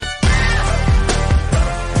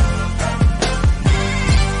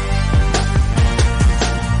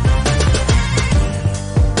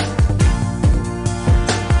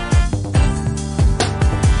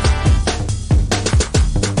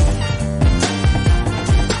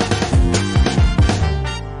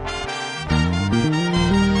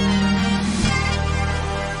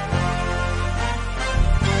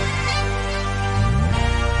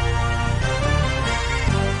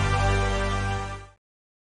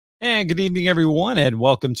And good evening, everyone, and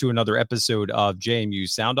welcome to another episode of JMU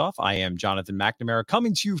Sound Off. I am Jonathan McNamara,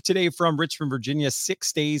 coming to you today from Richmond, Virginia,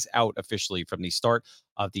 6 days out officially from the start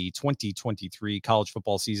of the 2023 college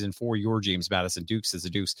football season for your James Madison Dukes, as the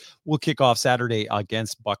Dukes will kick off Saturday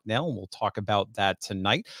against Bucknell, and we'll talk about that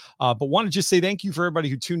tonight. But want to just say thank you for everybody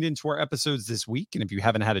who tuned into our episodes this week, and if you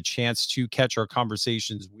haven't had a chance to catch our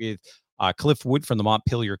conversations with Cliff Wood from the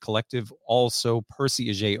Montpelier Collective, also Percy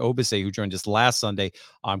Ajay Obase, who joined us last Sunday.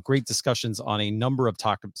 Great discussions on a number of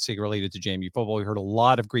topics related to JMU football. We heard a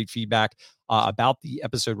lot of great feedback about the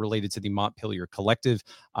episode related to the Montpelier Collective,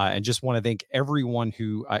 and just want to thank everyone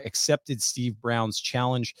who accepted Steve Brown's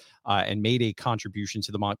challenge and made a contribution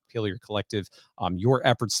to the Montpelier Collective. Your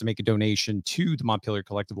efforts to make a donation to the Montpelier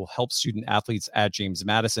Collective will help student athletes at James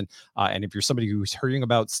Madison. And if you're somebody who's hearing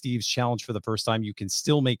about Steve's challenge for the first time, you can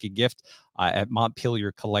still make a gift at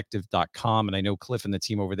montpeliercollective.com. And I know Cliff and the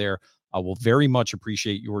team over there will very much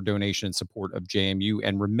appreciate your donation and support of JMU.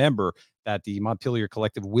 And remember that the Montpelier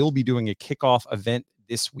Collective will be doing a kickoff event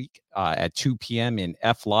this week at 2 p.m. in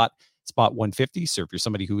F Lot, spot 150. So if you're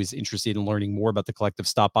somebody who is interested in learning more about the collective,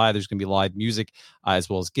 stop by. There's going to be live music as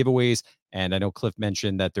well as giveaways. And I know Cliff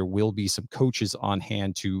mentioned that there will be some coaches on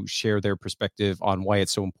hand to share their perspective on why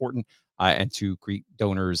it's so important and to greet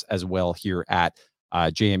donors as well here at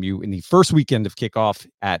JMU in the first weekend of kickoff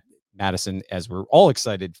at Madison, as we're all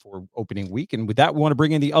excited for opening week. And with that, we want to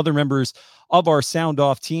bring in the other members of our Sound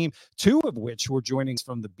Off team, two of which were joining us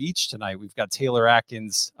from the beach tonight. We've got Taylor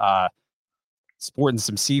Atkins sporting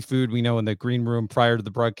some seafood, we know, in the green room prior to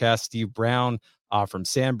the broadcast, Steve Brown from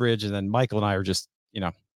Sandbridge, and then Michael and I are just,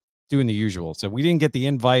 doing the usual. So we didn't get the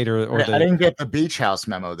invite I didn't get the beach house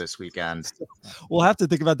memo this weekend. We'll have to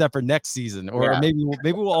think about that for next season, or maybe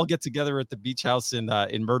we'll all get together at the beach house in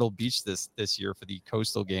Myrtle Beach this year for the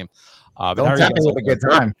Coastal game. Don't tell me with a good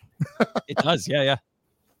time. It does. Yeah.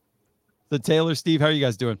 So Taylor, Steve, how are you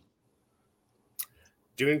guys doing?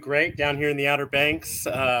 Doing great down here in the Outer Banks.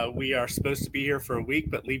 We are supposed to be here for a week,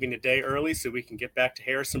 but leaving a day early so we can get back to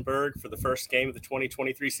Harrisonburg for the first game of the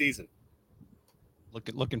 2023 season.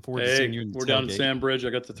 Looking forward to seeing you. We're down in Sandbridge. I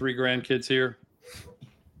got the 3 grandkids here.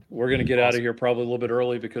 We're going to get out of here probably a little bit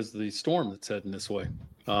early because of the storm that's heading this way.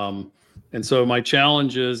 And so my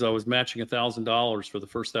challenge is I was matching $1,000 for the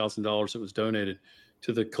first $1,000 that was donated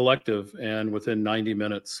to the collective. And within 90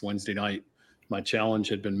 minutes Wednesday night, my challenge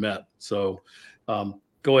had been met. So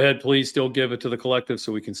go ahead, please still give it to the collective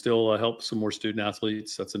so we can still help some more student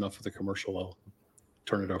athletes. That's enough for the commercial. I'll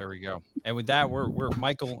turn it over. There we go. And with that, we're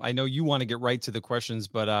Michael. I know you want to get right to the questions,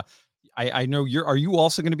 but I know are you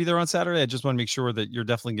also going to be there on Saturday? I just want to make sure that you're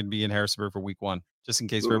definitely going to be in Harrisonburg for week 1, just in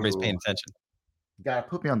case everybody's paying attention. You gotta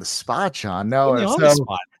put me on the spot, John. No,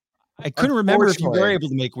 I couldn't remember if you were able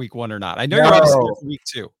to make week 1 or not. I know you're obviously there for week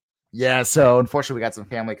 2. Yeah, so unfortunately we got some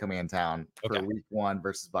family coming in town for week 1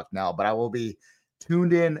 versus Bucknell, but I will be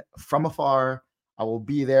tuned in from afar. I will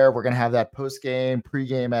be there. We're gonna have that post-game,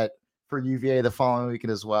 pre-game for UVA the following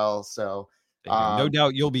weekend as well. So no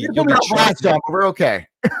doubt you'll be we're okay.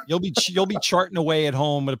 You'll be charting away at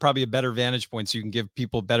home at probably a better vantage point, so you can give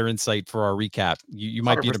people better insight for our recap. You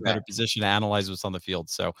might 100%. Be in a better position to analyze what's on the field.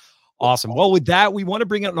 So awesome. Well, with that, we want to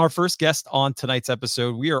bring in our first guest on tonight's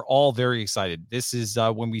episode. We are all very excited. This is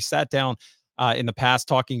when we sat down in the past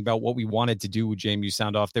talking about what we wanted to do with JMU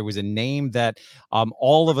Sound Off. There was a name that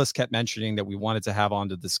all of us kept mentioning that we wanted to have on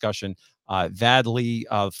the discussion. Vad Lee,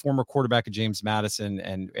 former quarterback of James Madison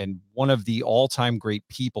and one of the all-time great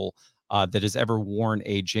people that has ever worn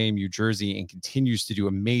a JMU jersey and continues to do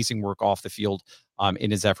amazing work off the field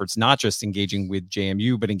in his efforts, not just engaging with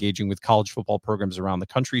JMU, but engaging with college football programs around the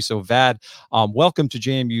country. So Vad, welcome to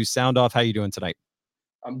JMU Sound Off. How are you doing tonight?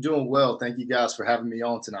 I'm doing well. Thank you guys for having me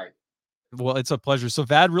on tonight. Well, it's a pleasure. So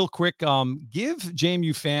Vad, real quick, give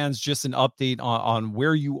JMU fans just an update on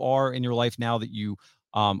where you are in your life now that you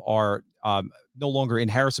are no longer in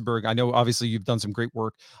Harrisonburg. I know obviously you've done some great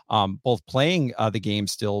work, both playing the game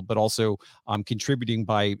still, but also contributing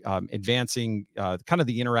by advancing kind of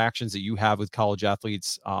the interactions that you have with college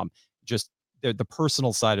athletes, just the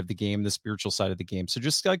personal side of the game, the spiritual side of the game. So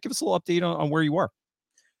just give us a little update on where you are.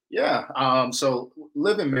 Yeah. So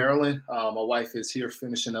live in Maryland. My wife is here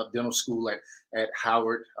finishing up dental school at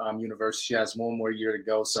Howard University. She has one more year to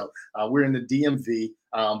go. So we're in the DMV,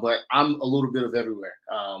 but I'm a little bit of everywhere.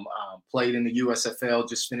 Played in the USFL,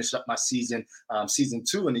 just finished up my season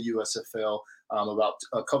 2 in the USFL about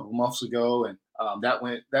a couple months ago. And that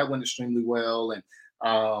went extremely well.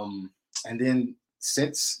 And then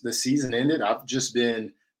since the season ended, I've just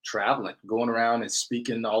been traveling, going around and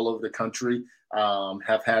speaking all over the country.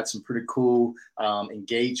 Have had some pretty cool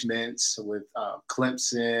engagements with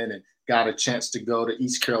Clemson got a chance to go to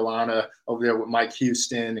East Carolina over there with Mike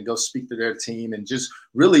Houston and go speak to their team and just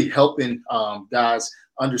really helping guys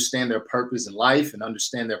understand their purpose in life and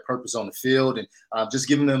understand their purpose on the field, and just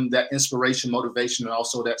giving them that inspiration, motivation, and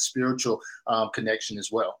also that spiritual connection as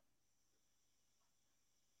well.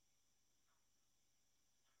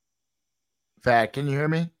 Vad, can you hear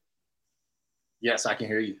me? Yes, I can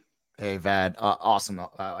hear you. Hey, Vad, awesome.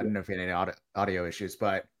 I don't know if you had any audio issues,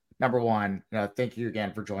 but number one, thank you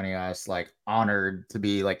again for joining us. Like, honored to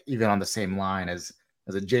be like even on the same line as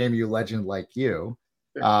a JMU legend like you.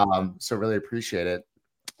 So really appreciate it.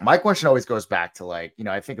 My question always goes back to I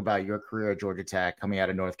think about your career at Georgia Tech, coming out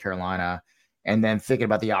of North Carolina, and then thinking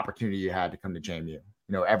about the opportunity you had to come to JMU.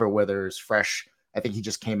 Everett Withers, fresh. I think he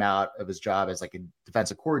just came out of his job as like a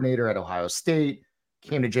defensive coordinator at Ohio State,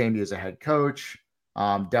 came to JMU as a head coach.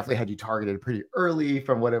 Definitely had you targeted pretty early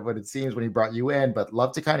from what it seems when he brought you in, but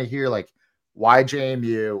love to kind of hear why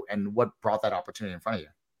JMU and what brought that opportunity in front of you.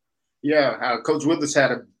 Yeah, Coach Withers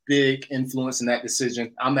had a big influence in that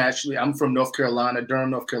decision. I'm from North Carolina, Durham,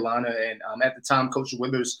 North Carolina, and at the time, Coach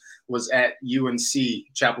Withers was at UNC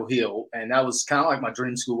Chapel Hill, and that was kind of like my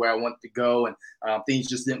dream school where I wanted to go, and things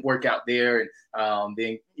just didn't work out there. And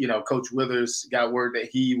then, Coach Withers got word that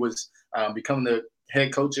he was becoming the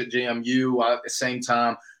head coach at JMU. At the same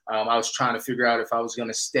time, I was trying to figure out if I was going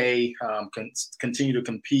to stay, continue to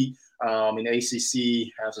compete in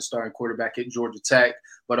ACC as a starting quarterback at Georgia Tech,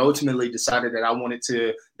 but ultimately decided that I wanted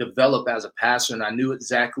to develop as a passer, and I knew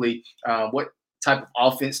exactly what type of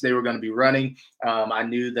offense they were going to be running. I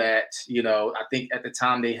knew that, I think at the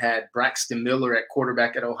time they had Braxton Miller at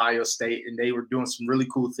quarterback at Ohio State, and they were doing some really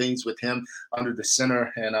cool things with him under the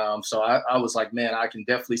center. And so I was like, man, I can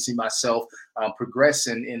definitely see myself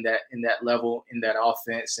progressing in that level, in that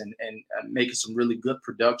offense, and making some really good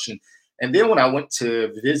production. And then when I went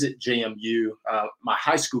to visit JMU, my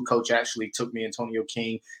high school coach actually took me, Antonio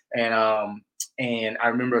King, and I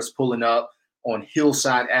remember us pulling up on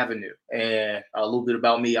Hillside Avenue. And a little bit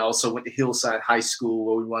about me, I also went to Hillside High School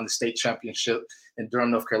where we won the state championship in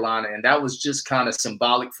Durham, North Carolina. And that was just kind of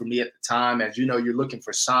symbolic for me at the time. As you know, you're looking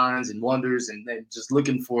for signs and wonders and just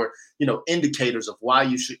looking for, indicators of why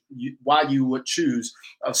you would choose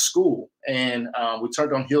a school. And we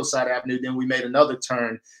turned on Hillside Avenue, then we made another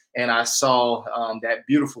turn, and I saw that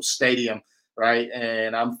beautiful stadium, right?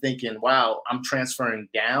 And I'm thinking, wow, I'm transferring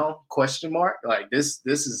down, ? Like this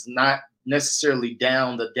is not necessarily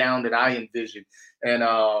the down that I envisioned.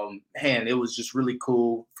 And it was just really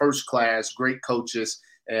cool. First class, great coaches,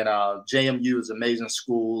 and JMU is an amazing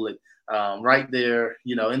school. And right there,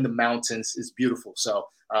 in the mountains, is beautiful. So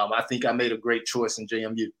I think I made a great choice in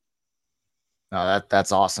JMU. No,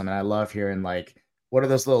 that's awesome. And I love hearing what are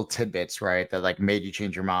those little tidbits, right, that made you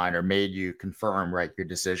change your mind or made you confirm, right, your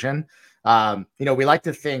decision. We like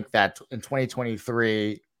to think that in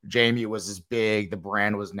 2023, JMU was as big, the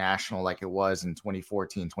brand was national like it was in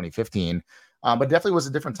 2014, 2015, but definitely was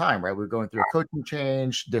a different time, right? We were going through a coaching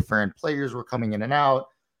change, different players were coming in and out.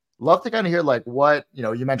 Love to kind of hear what,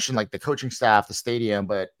 you mentioned the coaching staff, the stadium,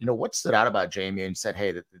 but what stood out about JMU and said,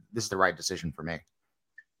 hey, this is the right decision for me?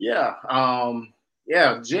 Yeah.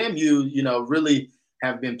 JMU, really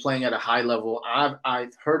have been playing at a high level.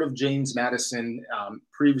 I've heard of James Madison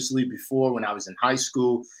previously before when I was in high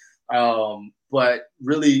school, but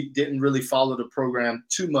really didn't follow the program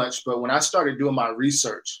too much. But when I started doing my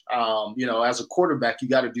research, as a quarterback, you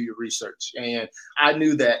got to do your research. And I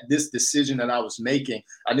knew that this decision that I was making,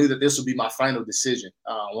 I knew that this would be my final decision.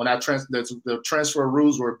 When the transfer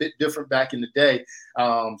rules were a bit different back in the day.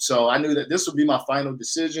 So I knew that this would be my final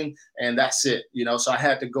decision, and that's it. So I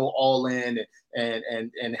had to go all in and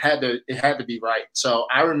it had to be right. So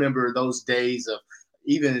I remember those days of,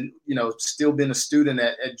 even, still being a student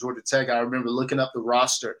at Georgia Tech, I remember looking up the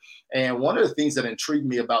roster. And one of the things that intrigued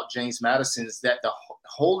me about James Madison is that the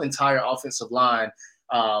whole entire offensive line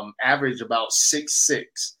averaged about 6'6".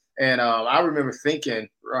 And I remember thinking,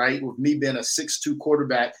 right, with me being a 6'2"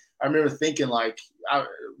 quarterback, I remember thinking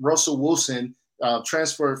Russell Wilson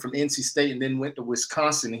transferred from NC State and then went to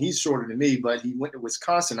Wisconsin. And he's shorter than me, but he went to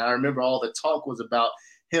Wisconsin. I remember all the talk was about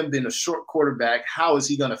him being a short quarterback. How is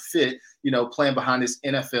he going to fit, playing behind this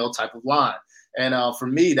NFL type of line? And for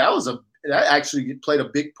me, that actually played a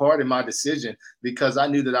big part in my decision, because I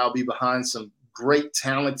knew that I'll be behind some great,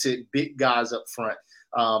 talented, big guys up front.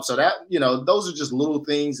 So that, those are just little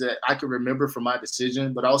things that I can remember from my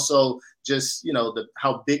decision, but also just,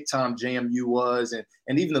 how big time JMU was and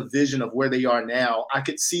even the vision of where they are now. I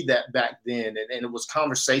could see that back then. And it was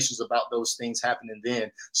conversations about those things happening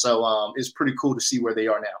then. So it's pretty cool to see where they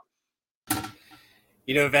are now.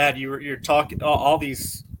 Vad, you're talking all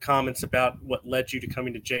these comments about what led you to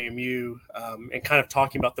coming to JMU and kind of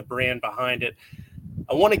talking about the brand behind it.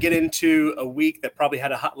 I want to get into a week that probably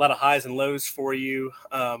had a lot of highs and lows for you.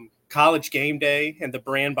 College game day and the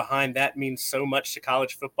brand behind that means so much to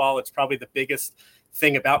college football. It's probably the biggest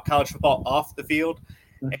thing about college football off the field.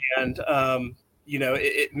 And,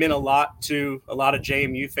 it meant a lot to a lot of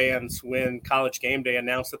JMU fans when College Game Day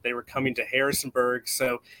announced that they were coming to Harrisonburg.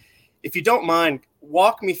 So if you don't mind,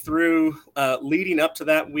 walk me through leading up to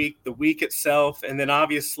that week, the week itself, and then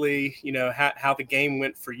obviously, how the game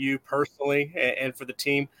went for you personally and for the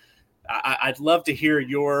team. I'd love to hear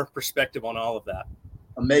your perspective on all of that.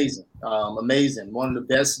 Amazing. One of the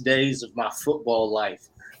best days of my football life.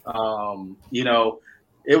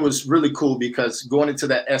 It was really cool because going into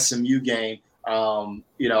that SMU game,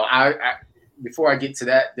 I before I get to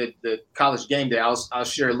that, the College Game Day, I'll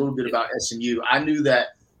share a little bit about SMU. I knew that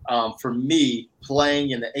for me,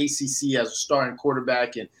 playing in the ACC as a starting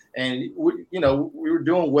quarterback, and we were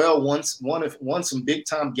doing well won some big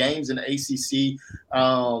time games in the ACC.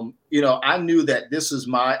 I knew that this was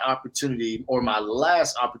my opportunity or my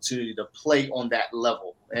last opportunity to play on that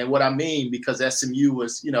level. And what I mean, because SMU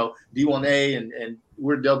was D1A and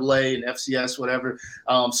we're AA and FCS, whatever.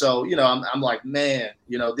 I'm like, man,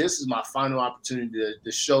 this is my final opportunity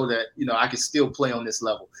to show that, I can still play on this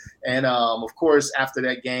level. And of course, after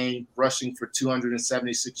that game, rushing for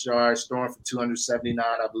 276 yards, throwing for 279,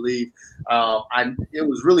 I believe. It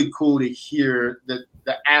was really cool to hear the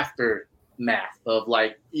aftermath of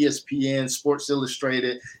like ESPN, Sports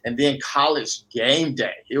Illustrated, and then College Game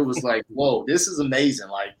Day. It was like, whoa, this is amazing.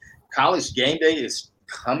 Like College Game Day is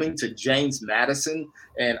coming to James Madison,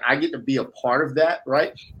 and I get to be a part of that,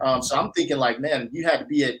 right? So I'm thinking like, man, you had to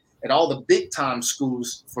be at all the big time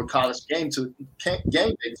schools for College Game Day to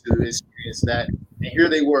experience that. And here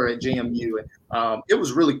they were at JMU, and it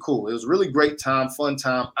was really cool. It was a really great time, fun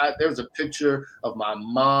time. There's a picture of my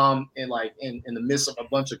mom in the midst of a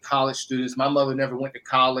bunch of college students. My mother never went to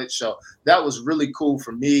college, so that was really cool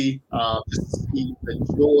for me just to see the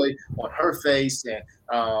joy on her face and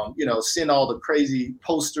seeing all the crazy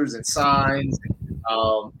posters and signs.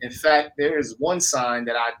 In fact, there is one sign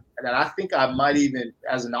that I think I might even,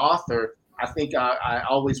 as an author, I think I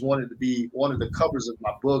always wanted to be one of the covers of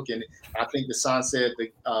my book, and I think the sign said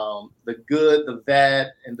the good, the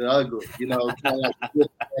bad, and the ugly. Kind of like the good, the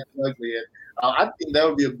bad, and the ugly. And, I think that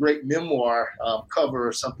would be a great memoir cover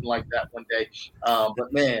or something like that one day.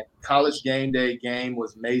 But man, College Game Day game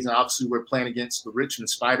was amazing. Obviously, we're playing against the Richmond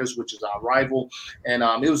Spiders, which is our rival, and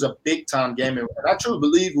it was a big time game. And I truly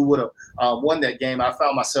believe we would have won that game. I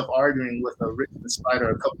found myself arguing with a Richmond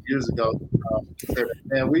Spider a couple of years ago.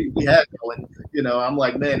 Man, we had to, and I'm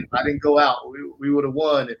like, man, if I didn't go out, we would have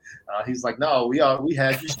won. And he's like, no, we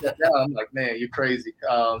had you shut down. I'm like, man, you're crazy.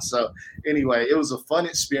 So anyway, it was a fun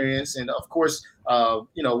experience, and of course,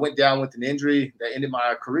 went down with an injury that ended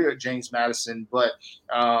my career at James Madison. But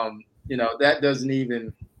that's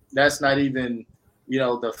not even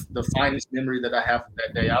the finest memory that I have of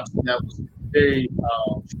that day. Obviously, that was very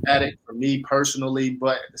traumatic for me personally,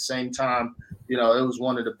 but at the same time, it was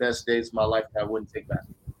one of the best days of my life that I wouldn't take back.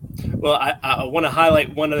 Well, I want to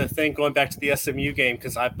highlight one other thing going back to the SMU game,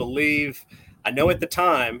 because I know at the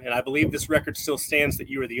time, and I believe this record still stands, that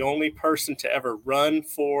you were the only person to ever run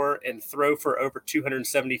for and throw for over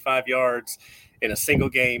 275 yards in a single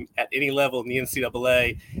game at any level in the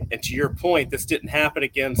NCAA. And to your point, this didn't happen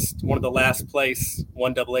against one of the last place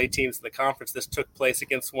 1AA teams in the conference. This took place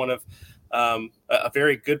against one of a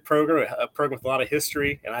very good program, a program with a lot of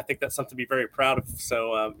history, and I think that's something to be very proud of.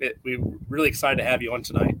 So we're really excited to have you on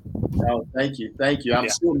tonight. Oh, thank you. I'm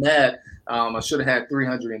still mad. I should have had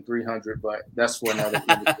 300 and 300, but that's for another.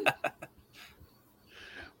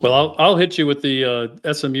 Well, I'll hit you with the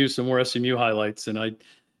some more SMU highlights, and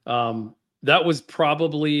that was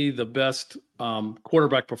probably the best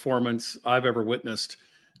quarterback performance I've ever witnessed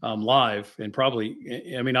live, and probably,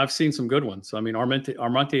 I've seen some good ones.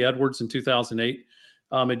 Armonte Edwards in 2008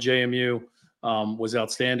 at JMU was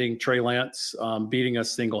outstanding. Trey Lance beating us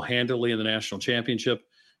single-handedly in the national championship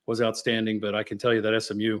was outstanding. But I can tell you that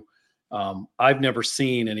SMU, I've never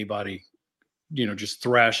seen anybody, just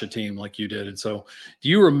thrash a team like you did. And so, do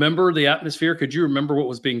you remember the atmosphere? Could you remember what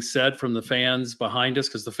was being said from the fans behind us?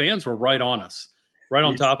 Because the fans were right on us, right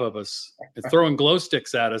on top of us, throwing glow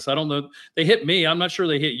sticks at us. I don't know. They hit me. I'm not sure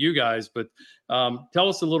they hit you guys, but tell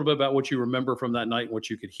us a little bit about what you remember from that night and what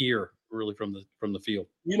you could hear really from the field.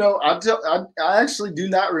 I actually do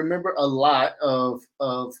not remember a lot of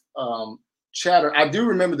chatter. I do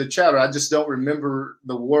remember the chatter. I just don't remember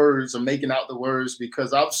the words or making out the words,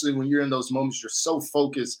 because obviously when you're in those moments, you're so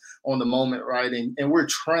focused on the moment, right? And we're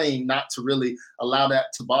trained not to really allow that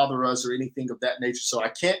to bother us or anything of that nature. So I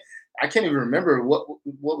can't even remember what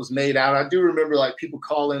was made out. I do remember like people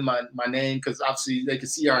calling my name, because obviously they could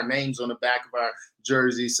see our names on the back of our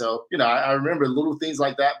jersey. So, I remember little things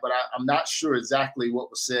like that, but I'm not sure exactly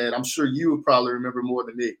what was said. I'm sure you would probably remember more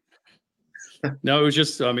than me. No, it was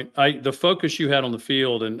just, the focus you had on the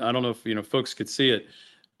field, and I don't know if, folks could see it.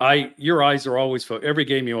 Your eyes are always every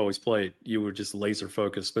game you always played, you were just laser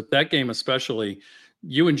focused. But that game especially,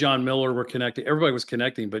 you and John Miller were connecting. Everybody was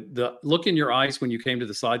connecting, but the look in your eyes when you came to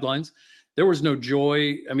the sidelines, there was no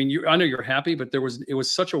joy. I mean, I know you're happy, but it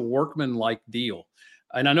was such a workman-like deal.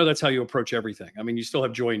 And I know that's how you approach everything. I mean, you still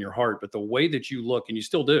have joy in your heart, but the way that you look, and you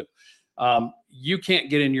still do, you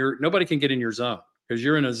can't nobody can get in your zone, because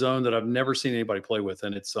you're in a zone that I've never seen anybody play with.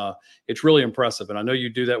 And it's really impressive. And I know you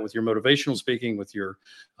do that with your motivational speaking, with your,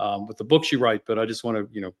 with the books you write, but I just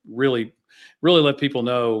want to, really, really let people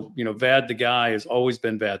know, Vad the guy has always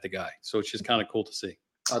been Vad the guy. So it's just kind of cool to see.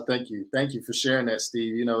 Thank you. Thank you for sharing that,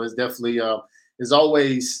 Steve. It's definitely, it's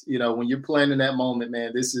always, when you're playing in that moment,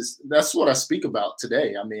 man, that's what I speak about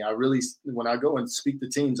today. I mean, when I go and speak to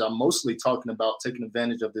teams, I'm mostly talking about taking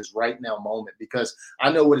advantage of this right now moment, because I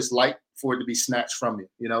know what it's like for it to be snatched from you.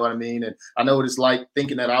 You know what I mean? And I know what it's like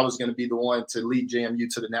thinking that I was going to be the one to lead JMU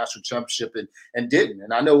to the national championship and didn't.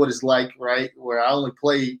 And I know what it's like, right, where I only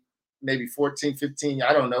played maybe 14, 15.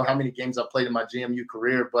 I don't know how many games I played in my JMU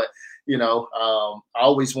career, but, I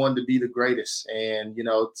always wanted to be the greatest. And,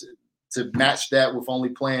 to match that with only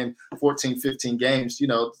playing 14, 15 games,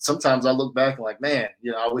 sometimes I look back and like, man,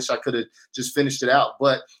 I wish I could have just finished it out.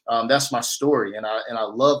 But that's my story. And I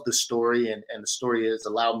love the story. And the story has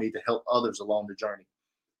allowed me to help others along the journey.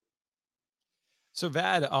 So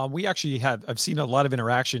Vad, we actually I've seen a lot of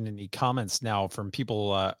interaction in the comments now from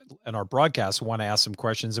people in our broadcast who want to ask some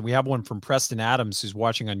questions. And we have one from Preston Adams, who's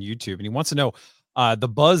watching on YouTube, and he wants to know the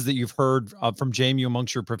buzz that you've heard from JMU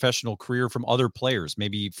amongst your professional career from other players,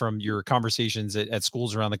 maybe from your conversations at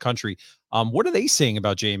schools around the country. What are they saying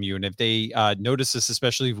about JMU? And if they notice this,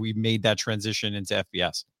 especially if we made that transition into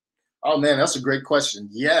FBS? Oh man, that's a great question.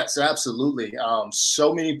 Yes, absolutely.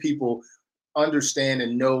 So many people understand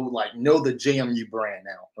and know the JMU brand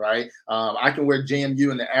now, right? I can wear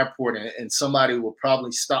JMU in the airport and somebody will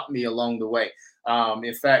probably stop me along the way.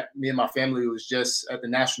 In fact, me and my family was just at the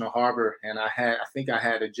National Harbor, and I think I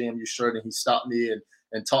had a JMU shirt, and he stopped me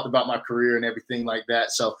and talked about my career and everything like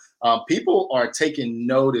that. So people are taking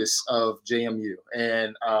notice of JMU,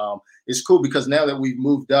 and it's cool because now that we've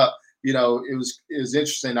moved up, it was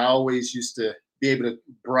interesting. I always used to be able to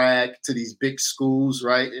brag to these big schools,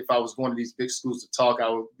 right? If I was going to these big schools to talk, I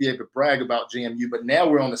would be able to brag about JMU. But now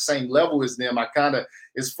we're on the same level as them.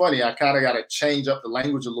 It's funny. I kind of got to change up the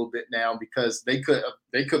language a little bit now, because they could,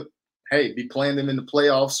 be playing them in the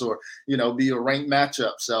playoffs or, be a ranked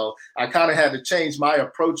matchup. So I kind of had to change my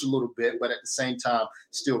approach a little bit, but at the same time,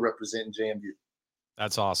 still representing JMU.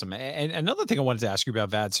 That's awesome. And another thing I wanted to ask you about,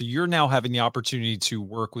 Vad, so you're now having the opportunity to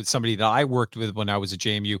work with somebody that I worked with when I was at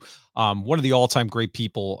JMU, one of the all-time great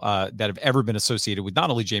people that have ever been associated with not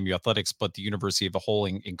only JMU athletics, but the university of a whole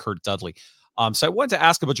in Kurt Dudley. So I wanted to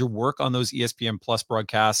ask about your work on those ESPN Plus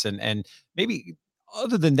broadcasts, and maybe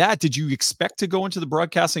other than that, did you expect to go into the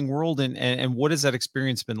broadcasting world, and what has that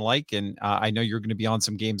experience been like? And I know you're going to be on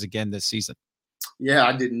some games again this season. Yeah,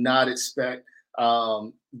 I did not expect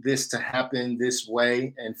this to happen this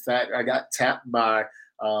way. In fact, I got tapped by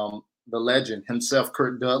the legend himself,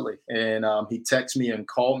 Kurt Dudley, and he texted me and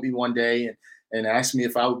called me one day and asked me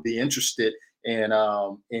if I would be interested in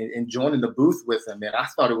joining the booth with him. And I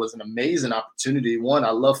thought it was an amazing opportunity. One,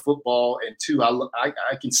 I love football, and two, I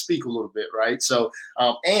can speak a little bit, right? So,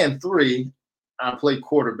 and three, I play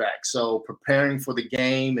quarterback. So preparing for the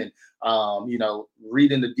game and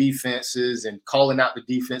reading the defenses and calling out the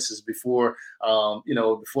defenses before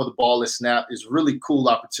the ball is snapped is really cool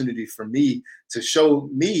opportunity for me to show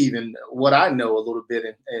me even what I know a little bit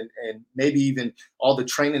and maybe even all the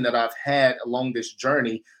training that I've had along this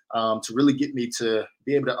journey to really get me to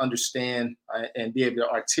be able to understand and be able to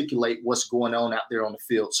articulate what's going on out there on the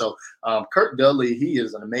field. So Kurt Dudley, he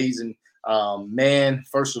is an amazing man,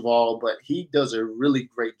 first of all, but he does a really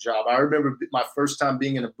great job. I remember my first time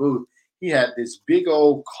being in a booth, he had this big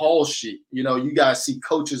old call sheet. You guys see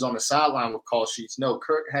coaches on the sideline with call sheets. No,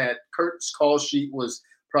 Kurt's call sheet was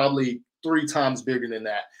probably 3 times bigger than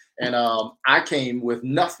that. And I came with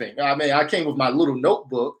nothing. I mean, I came with my little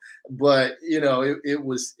notebook, but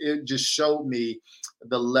it just showed me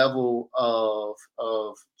the level of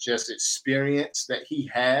just experience that he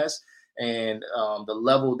has. and the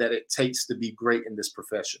level that it takes to be great in this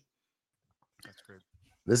profession. That's great.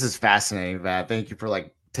 This is fascinating, Vad. Thank you for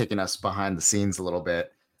like taking us behind the scenes a little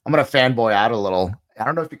bit. I'm going to fanboy out a little. I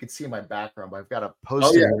don't know if you can see my background, but I've got a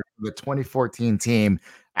poster here from the 2014 team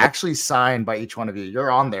actually signed by each one of you. You're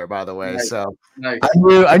on there, by the way. Nice. So Nice.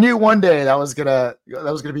 I knew one day that was gonna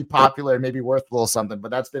be popular and maybe worth a little something, but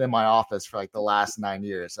that's been in my office for like the last 9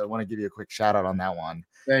 years. So I want to give you a quick shout out on that one.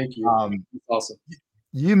 Thank you. Awesome.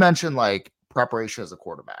 You mentioned like preparation as a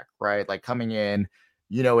quarterback, right? Like coming in,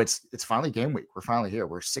 it's finally game week. We're finally here.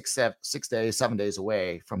 We're 7 days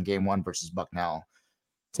away from game one versus Bucknell.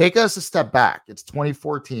 Take us a step back. It's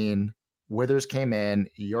 2014. Withers came in.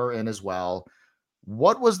 You're in as well.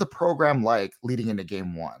 What was the program like leading into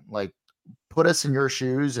game one? Like, put us in your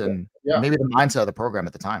shoes and maybe the mindset of the program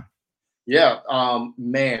at the time. Yeah,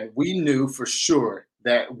 man, we knew for sure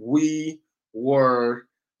that we were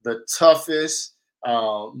the toughest,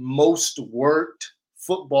 most worked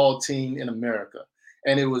football team in America.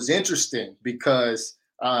 And it was interesting because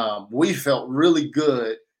we felt really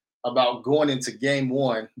good about going into game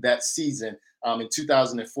one that season in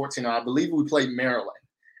 2014. I believe we played Maryland.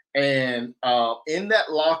 And in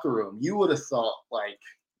that locker room, you would have thought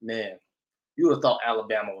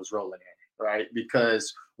Alabama was rolling in, right?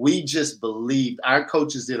 Because we just believed. Our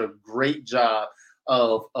coaches did a great job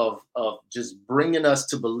of just bringing us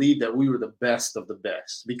to believe that we were the best of the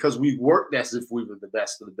best, because we worked as if we were the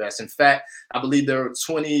best of the best. In fact, I believe there were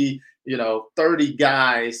 20, 30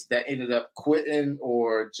 guys that ended up quitting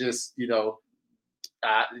or just,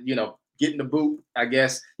 getting the boot, I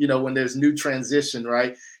guess, when there's new transition,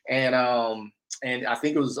 right? And I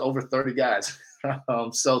think it was over 30 guys.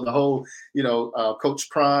 So the whole, Coach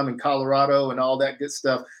Prime in Colorado and all that good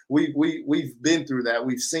stuff, we've been through that.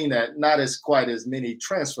 We've seen that, not as quite as many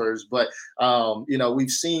transfers, but, we've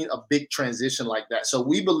seen a big transition like that. So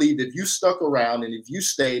we believed if you stuck around and if you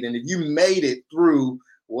stayed and if you made it through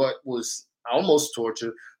what was almost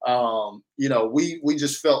torture, we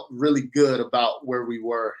just felt really good about where we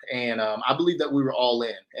were. And I believe that we were all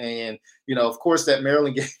in. And, of course, that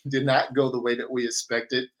Maryland game did not go the way that we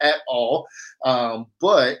expected at all.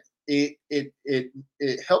 But it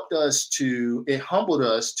helped us it humbled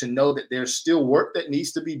us to know that there's still work that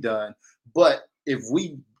needs to be done. But if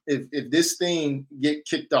this thing get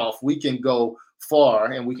kicked off, we can go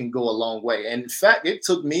far and we can go a long way. And in fact, it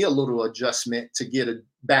took me a little adjustment to get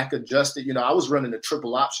back adjusted. I was running a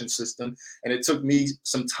triple option system, and it took me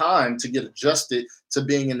some time to get adjusted to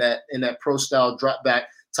being in that pro style drop back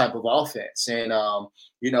type of offense. And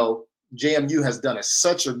JMU has done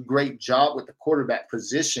such a great job with the quarterback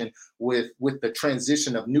position with the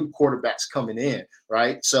transition of new quarterbacks coming in,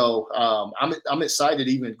 right? So I'm excited,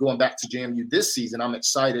 even going back to JMU this season. I'm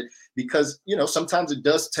excited because, sometimes it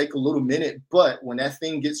does take a little minute, but when that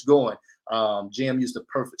thing gets going, JMU is the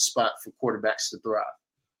perfect spot for quarterbacks to thrive.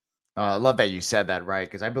 I love that you said that, right?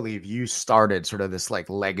 Because I believe you started sort of this like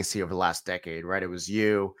legacy over the last decade, right? It was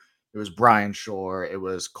you, it was Brian Shore, it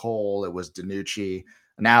was Cole, it was DiNucci.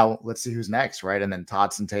 Now let's see who's next, right? And then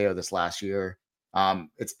Todd Centeio this last year.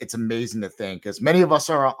 It's amazing to think, because many of us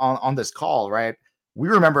are on this call, right? We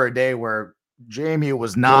remember a day where JMU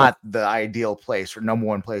was not the ideal place or number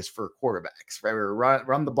one place for quarterbacks, right? We were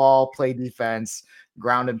run the ball, play defense,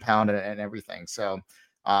 ground and pound and everything. So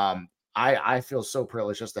I feel so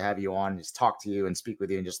privileged just to have you on, just talk to you and speak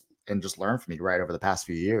with you and just learn from you, right, over the past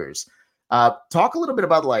few years. Talk a little bit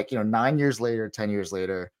about 9 years later, 10 years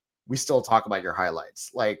later, we still talk about your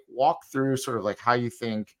highlights. Like, walk through sort of like how you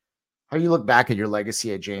look back at your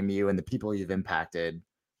legacy at JMU and the people you've impacted.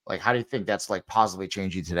 Like, how do you think that's like positively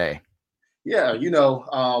changed you today? Yeah,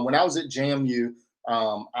 when I was at JMU,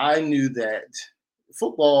 I knew that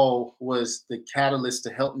football was the catalyst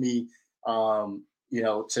to help me,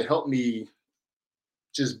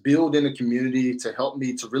 just build in the community, to help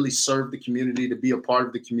me to really serve the community, to be a part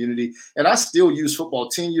of the community. And I still use football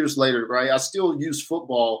 10 years later, right? I still use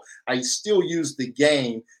football. I still use the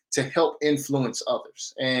game to help influence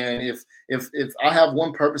others. And if I have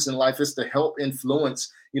one purpose in life, is to help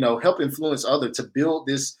influence others,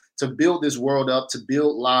 to build this world up, to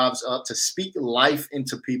build lives up, to speak life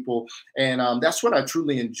into people. And that's what I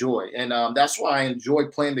truly enjoy. And that's why I enjoy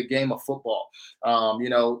playing the game of football.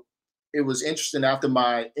 It was interesting after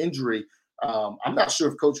my injury. I'm not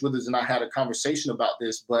sure if Coach Withers and I had a conversation about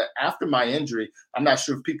this, but after my injury, I'm not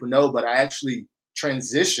sure if people know, but I actually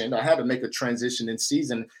transitioned. I had to make a transition in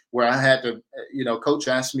season where I had to, Coach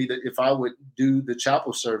asked me that if I would do the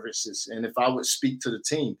chapel services and if I would speak to the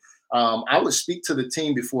team. I would speak to the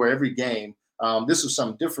team before every game. This was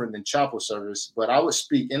something different than chapel service, but I would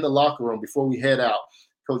speak in the locker room before we head out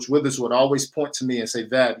Coach Withers would always point to me and say,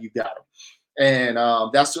 Vad, you got him. And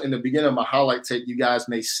that's in the beginning of my highlight tape. You guys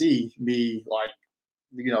may see me like,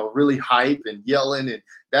 really hype and yelling. And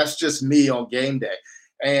that's just me on game day.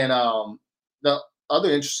 And the other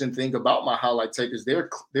interesting thing about my highlight tape is there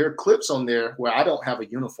are clips on there where I don't have a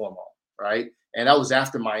uniform on, right? And that was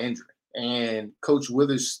after my injury. And Coach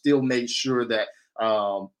Withers still made sure that,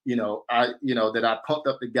 that I pumped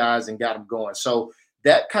up the guys and got them going. So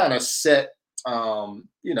that kind of set,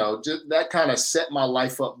 that kind of set my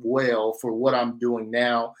life up well for what I'm doing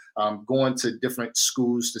now. Going to different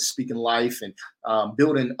schools to speak in life and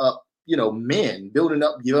building up, building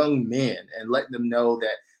up young men and letting them know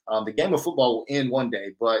that the game of football will end one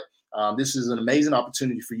day, but this is an amazing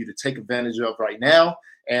opportunity for you to take advantage of right now.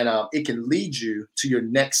 And it can lead you to your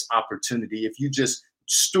next opportunity if you just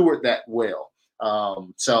steward that well.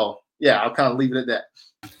 I'll kind of leave it at that.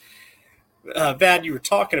 Vad, you were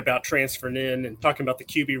talking about transferring in and talking about the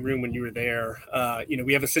QB room when you were there.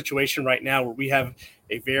 We have a situation right now where we have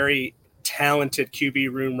a very talented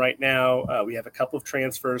QB room right now. We have a couple of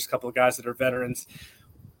transfers, a couple of guys that are veterans.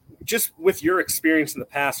 Just with your experience in the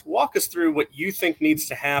past, walk us through what you think needs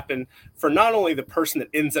to happen for not only the person that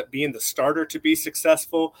ends up being the starter to be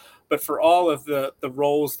successful, but for all of the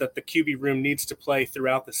roles that the QB room needs to play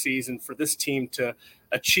throughout the season for this team to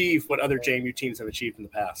achieve what other JMU teams have achieved in the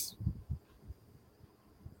past.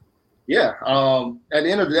 Yeah. At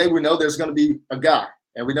the end of the day, we know there's going to be a guy,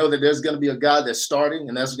 and we know that there's going to be a guy that's starting,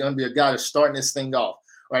 and there's going to be a guy that's starting this thing off,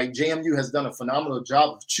 right? JMU has done a phenomenal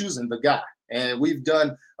job of choosing the guy, and we've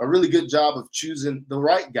done a really good job of choosing the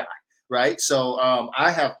right guy, right? So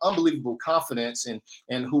I have unbelievable confidence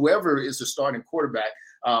in whoever is the starting quarterback.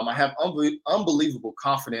 I have unbelievable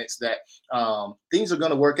confidence that things are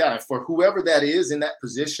going to work out. And for whoever that is in that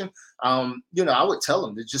position, I would tell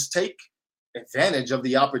them to just take advantage of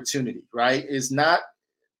the opportunity, right? It's not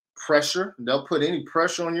pressure. Don't put any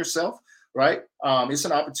pressure on yourself, right? It's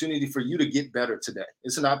an opportunity for you to get better today.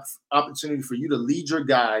 It's an opportunity for you to lead your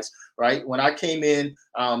guys, right? When I came in,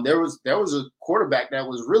 there was a quarterback that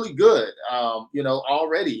was really good,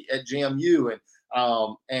 already at JMU,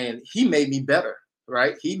 and he made me better,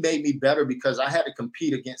 right? He made me better because I had to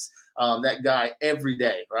compete against that guy every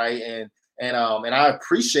day, right? And I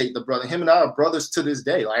appreciate the brother. Him and I are brothers to this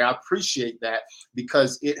day. Like, I appreciate that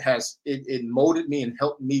because it molded me and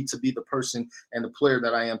helped me to be the person and the player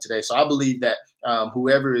that I am today. So I believe that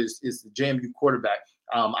whoever is the JMU quarterback,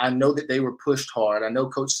 I know that they were pushed hard. I know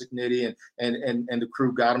Coach Signetti and the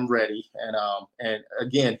crew got them ready. And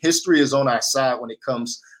again, history is on our side when it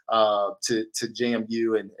comes to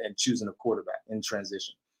JMU and choosing a quarterback in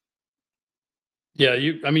transition. Yeah,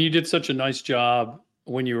 you did such a nice job.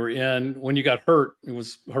 When you got hurt, it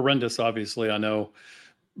was horrendous, obviously, I know.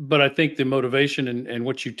 But I think the motivation and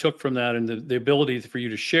what you took from that and the ability for you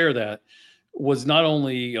to share that was not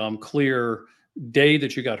only clear day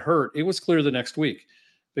that you got hurt, it was clear the next week.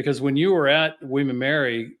 Because when you were at William &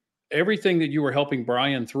 Mary, everything that you were helping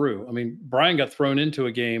Brian through, Brian got thrown into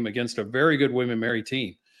a game against a very good William & Mary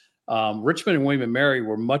team. Richmond and William & Mary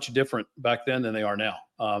were much different back then than they are now.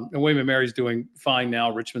 And William & Mary's doing fine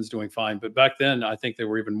now. Richmond's doing fine. But back then, I think they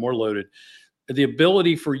were even more loaded. The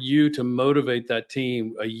ability for you to motivate that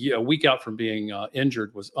team a week out from being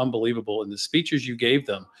injured was unbelievable. And the speeches you gave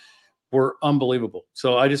them were unbelievable.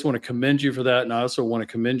 So I just want to commend you for that. And I also want to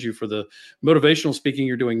commend you for the motivational speaking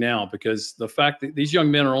you're doing now, because the fact that these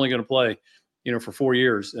young men are only going to play, for 4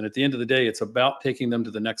 years. And at the end of the day, it's about taking them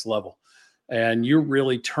to the next level. And you're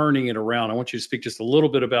really turning it around. I want you to speak just a little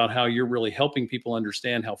bit about how you're really helping people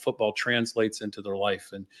understand how football translates into their life.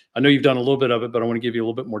 And I know you've done a little bit of it, but I want to give you a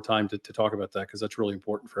little bit more time to talk about that, because that's really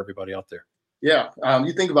important for everybody out there. Yeah.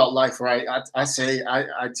 You think about life, right?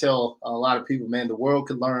 I tell a lot of people, man, the world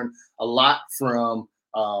could learn a lot from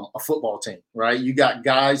a football team, right? You got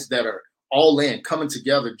guys that are all in, coming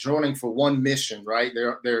together, joining for one mission, right?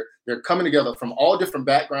 They're coming together from all different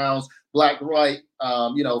backgrounds, black, white,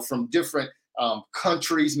 from different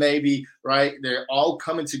countries, maybe, right? They're all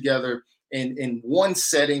coming together in one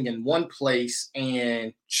setting, in one place,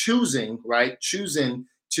 and choosing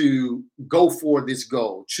to go for this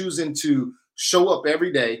goal, choosing to show up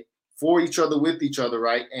every day for each other, with each other,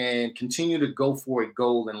 right? And continue to go for a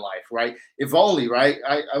goal in life, right? If only, right?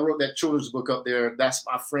 I wrote that children's book up there, That's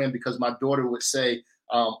My Friend, because my daughter would say,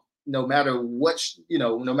 no matter what,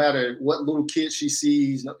 no matter what little kid she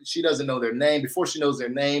sees, she doesn't know their name. Before she knows their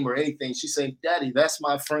name or anything, she's saying, Daddy, that's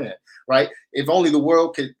my friend, right? If only the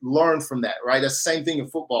world could learn from that, right? That's the same thing in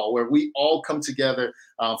football, where we all come together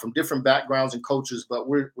from different backgrounds and cultures, but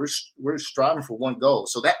we're striving for one goal.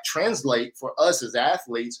 So that translates for us as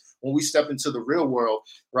athletes when we step into the real world,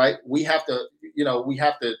 right? We have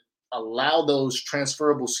to allow those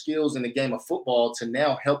transferable skills in the game of football to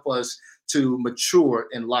now help us to mature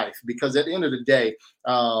in life, because at the end of the day,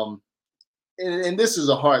 and this is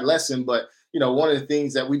a hard lesson, but one of the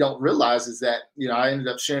things that we don't realize is that, I ended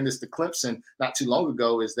up sharing this to Clemson not too long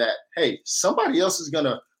ago, is that, hey, somebody else is going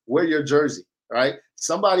to wear your jersey, right?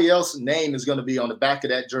 Somebody else's name is going to be on the back of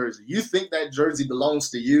that jersey. You think that jersey belongs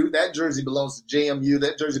to you. That jersey belongs to JMU.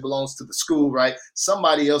 That jersey belongs to the school, right?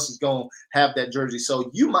 Somebody else is going to have that jersey. So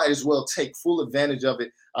you might as well take full advantage of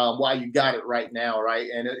it while you got it right now, right?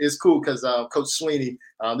 And it's cool because Coach Sweeney,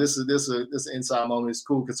 this is an inside moment. It's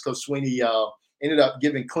cool because Coach Sweeney ended up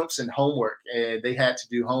giving Clemson homework, and they had to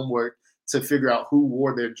do homework to figure out who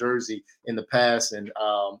wore their jersey in the past. And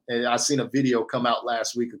I seen a video come out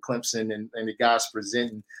last week of Clemson and the guys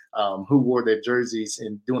presenting who wore their jerseys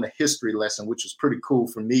and doing a history lesson, which was pretty cool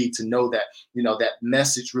for me to know that, that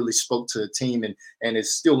message really spoke to the team and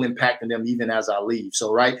it's still impacting them even as I leave.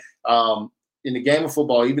 So, right, in the game of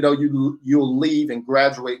football, even though you'll leave and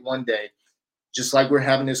graduate one day, just like we're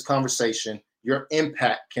having this conversation, your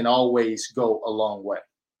impact can always go a long way.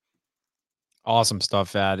 Awesome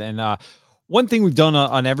stuff, Vad. And one thing we've done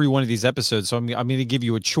on every one of these episodes, so I'm going to give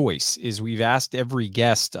you a choice, is we've asked every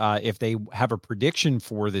guest if they have a prediction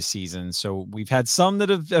for the season. So we've had some that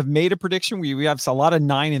have made a prediction. We have a lot of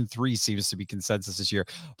 9-3 seems to be consensus this year.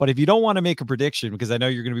 But if you don't want to make a prediction, because I know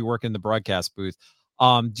you're going to be working in the broadcast booth,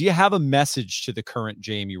 do you have a message to the current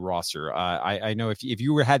JMU roster? I know if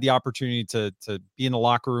you had the opportunity to be in the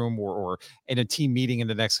locker room or in a team meeting in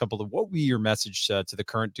the next couple of, what would be your message to the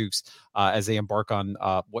current Dukes as they embark on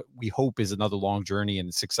what we hope is another long journey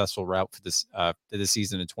and successful route for this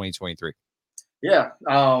season in 2023? Yeah.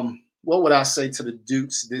 What would I say to the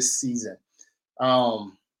Dukes this season? I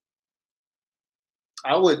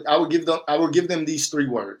would give them these 3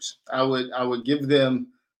 words. I would give them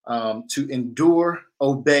to endure,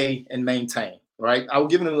 obey, and maintain, right? I will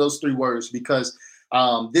give them those 3 words because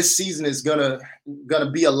this season is gonna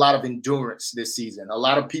be a lot of endurance this season. A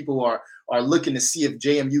lot of people are looking to see if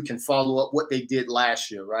JMU can follow up what they did last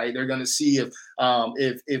year, right? They're gonna see if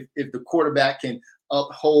the quarterback can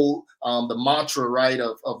uphold the mantra, right,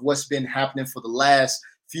 of what's been happening for the last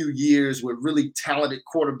few years with really talented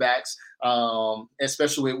quarterbacks,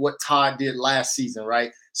 especially with what Todd did last season,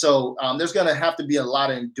 right? So there's going to have to be a lot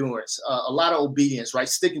of endurance, a lot of obedience, right?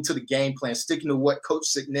 Sticking to the game plan, sticking to what Coach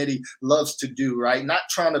Cignetti loves to do, right? Not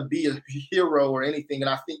trying to be a hero or anything. And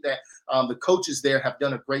I think that the coaches there have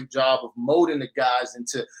done a great job of molding the guys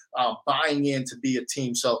into buying in to be a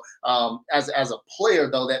team. So as a player,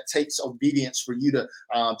 though, that takes obedience for you to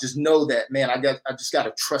just know that, man, I just got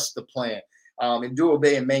to trust the plan. Endure,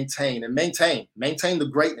 obey, and maintain the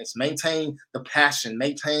greatness, maintain the passion,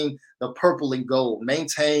 maintain the purple and gold,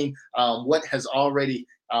 maintain what has already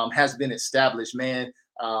has been established, man.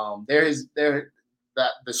 The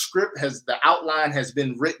outline has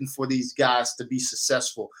been written for these guys to be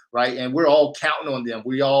successful, right? And we're all counting on them.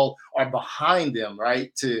 We all are behind them,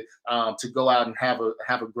 right? To go out and have a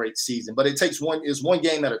great season. But it takes one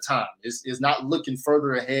game at a time. It's not looking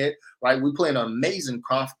further ahead, right? We play an amazing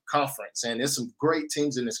conference, and there's some great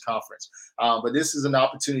teams in this conference. But this is an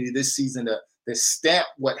opportunity this season to stamp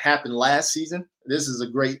what happened last season. This is a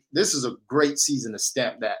great season to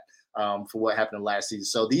stamp that. For what happened last season.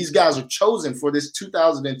 So these guys are chosen for this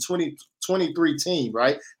 2023 team,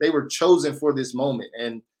 right? They were chosen for this moment.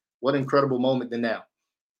 And what incredible moment than now.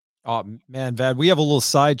 Oh, man, Vad, we have a little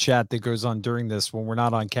side chat that goes on during this when we're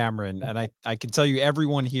not on camera. And I can tell you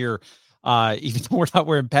everyone here, even though we're not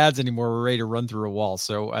wearing pads anymore, we're ready to run through a wall.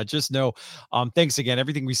 So just know, thanks again.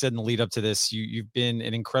 Everything we said in the lead up to this, you've been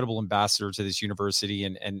an incredible ambassador to this university.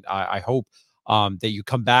 And I hope that you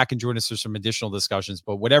come back and join us for some additional discussions.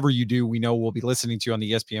 But whatever you do, we know we'll be listening to you on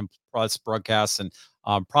the ESPN Plus broadcasts and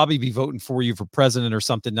probably be voting for you for president or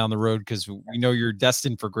something down the road because we know you're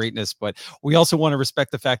destined for greatness. But we also want to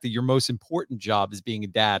respect the fact that your most important job is being a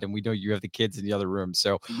dad, and we know you have the kids in the other room.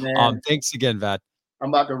 So thanks again, Vad. I'm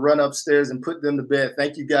about to run upstairs and put them to bed.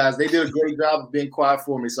 Thank you, guys. They did a great job of being quiet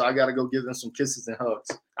for me, so I got to go give them some kisses and hugs.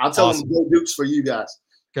 I'll tell them go Dukes for you guys.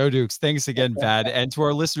 Go Dukes. Thanks again, Vad. And to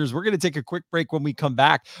our listeners, we're going to take a quick break. When we come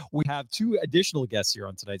back, we have two additional guests here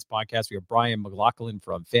on tonight's podcast. We have Brian McLaughlin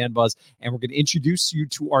from FanBuzz, and we're going to introduce you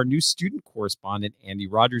to our new student correspondent, Andy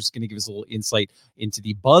Rodgers, is going to give us a little insight into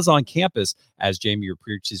the buzz on campus as JMU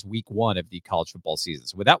approaches week 1 of the college football season.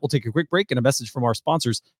 So with that, we'll take a quick break and a message from our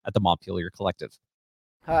sponsors at the Montpelier Collective.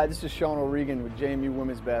 Hi, this is Sean O'Regan with JMU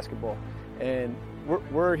Women's Basketball, and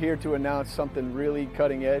we're here to announce something really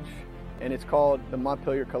cutting edge, and it's called the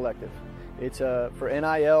Montpelier Collective. It's for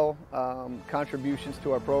NIL contributions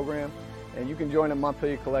to our program, and you can join at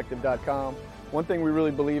MontpelierCollective.com. One thing we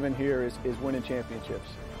really believe in here is winning championships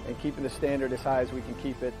and keeping the standard as high as we can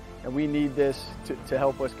keep it, and we need this to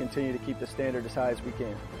help us continue to keep the standard as high as we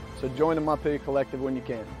can. So join the Montpelier Collective when you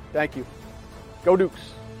can. Thank you. Go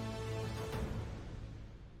Dukes!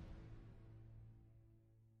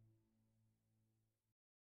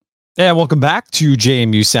 And welcome back to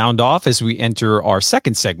JMU Sound Off as we enter our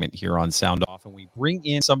second segment here on Sound Off, and we bring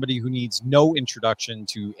in somebody who needs no introduction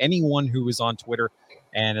to anyone who is on Twitter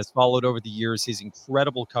and has followed over the years his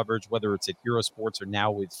incredible coverage, whether it's at Hero Sports or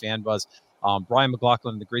now with FanBuzz. Brian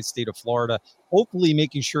McLaughlin in the great state of Florida, hopefully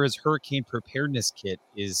making sure his hurricane preparedness kit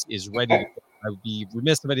is ready to go. I would be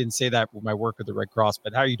remiss if I didn't say that with my work with the Red Cross,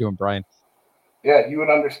 but how are you doing, Brian? Yeah, you would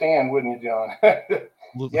understand, wouldn't you, John?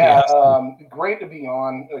 Great to be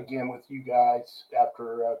on again with you guys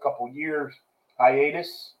after a couple years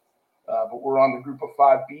hiatus, but we're on the Group of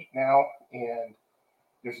 5 beat now, and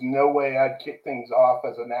there's no way I'd kick things off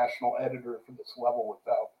as a national editor for this level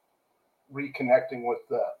without reconnecting with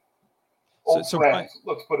the old friends. Brian,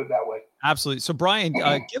 let's put it that way. Absolutely. So, Brian,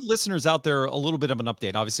 give listeners out there a little bit of an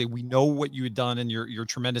update. Obviously, we know what you had done in your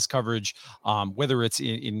tremendous coverage, whether it's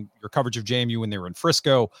in your coverage of JMU when they were in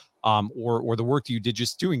Frisco, or the work that you did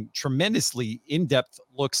just doing tremendously in-depth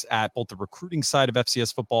looks at both the recruiting side of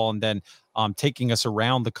FCS football and then taking us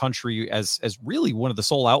around the country as really one of the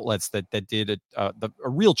sole outlets that did a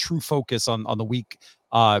real true focus on the week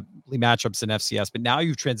matchups in FCS. But now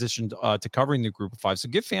you've transitioned to covering the Group of 5. So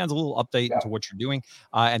give fans a little update into what you're doing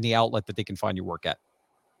and the outlet that they can find your work at.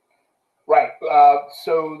 Right.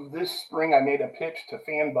 So this spring I made a pitch to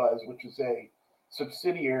FanBuzz, which is a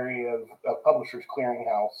subsidiary of Publishers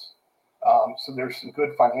Clearinghouse. So there's some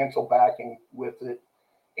good financial backing with it.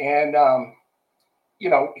 And,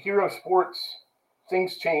 Hero Sports,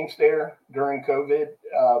 things changed there during COVID.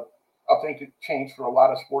 I think it changed for a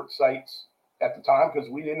lot of sports sites at the time because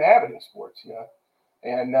we didn't have any sports,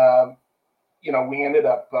 And, we ended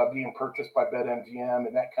up being purchased by BetMGM,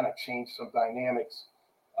 and that kind of changed some dynamics.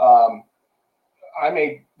 I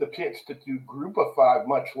made the pitch to do Group of 5,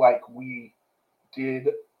 much like we did,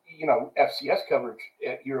 FCS coverage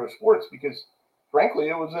at Hero Sports, because frankly,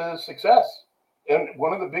 it was a success. And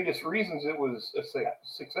one of the biggest reasons it was a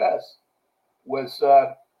success was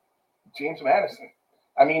James Madison.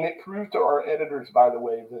 I mean, it proved to our editors, by the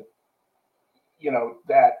way,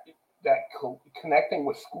 that, connecting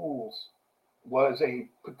with schools was a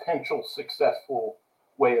potential successful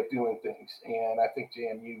way of doing things. And I think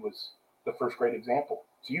JMU was the first great example.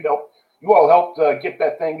 So you all helped get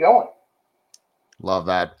that thing going. Love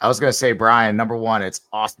that. I was going to say, Brian, number one, it's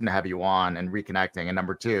awesome to have you on and reconnecting. And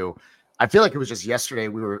number two, I feel like it was just yesterday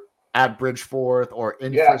we were at Bridgeforth or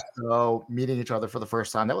in Frisco meeting each other for the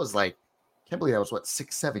first time. That was I can't believe that was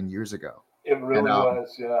 6-7 years ago. It really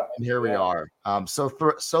was, yeah. And here we are. So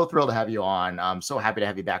thrilled to have you on. I'm so happy to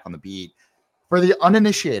have you back on the beat. For the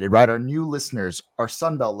uninitiated, right, our new listeners, our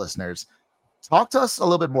Sunbelt listeners, talk to us a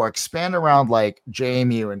little bit more. Expand around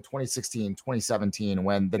JMU in 2016, 2017,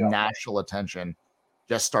 when the national attention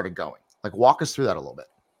just started going. Walk us through that a little bit.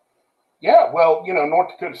 Yeah, well,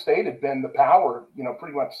 North Dakota State had been the power,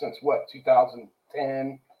 pretty much since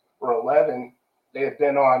 2010 or 11. They had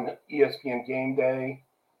been on ESPN Game Day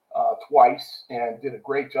twice and did a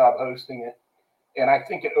great job hosting it. And I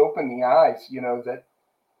think it opened the eyes, that,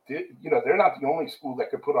 they're not the only school that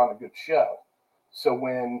could put on a good show. So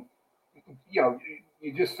when,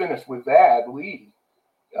 you just finished with Vad Lee,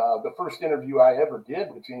 the first interview I ever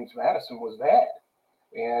did with James Madison was Vad.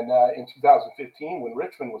 And in 2015, when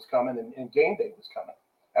Richmond was coming and Game Day was coming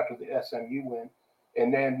after the SMU win.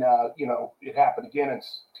 And then, it happened again in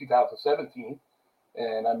 2017.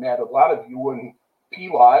 And I met a lot of you in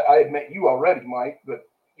P-Lot. I had met you already, Mike. But,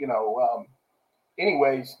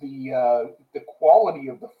 anyways, the quality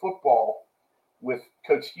of the football with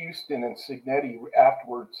Coach Houston and Signetti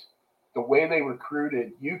afterwards, the way they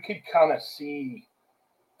recruited, you could kind of see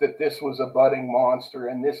that this was a budding monster.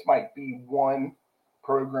 And this might be one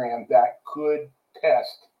program that could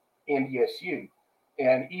test NDSU.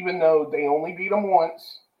 And even though they only beat them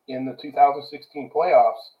once in the 2016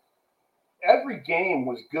 playoffs, every game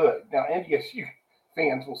was good. Now, NDSU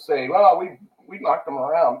fans will say, well, we knocked them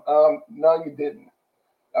around. No, you didn't.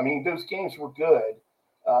 I mean, those games were good.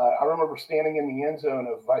 I remember standing in the end zone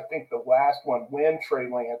of, I think, the last one when Trey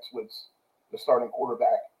Lance was the starting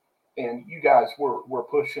quarterback. And you guys were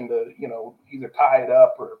pushing to, either tie it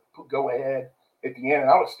up or go ahead at the end. And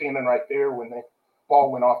I was standing right there when the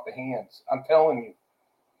ball went off the hands. I'm telling you,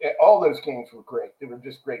 all those games were great. They were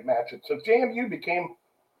just great matchups. So JMU became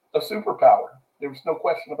a superpower. There was no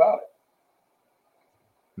question about it.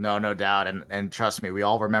 No doubt. And trust me, we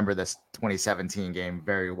all remember this 2017 game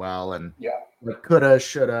very well. And yeah, what coulda,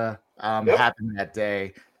 shoulda happened that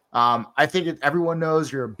day. I think everyone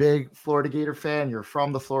knows you're a big Florida Gator fan. You're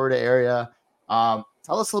from the Florida area. Tell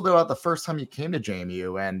us a little bit about the first time you came to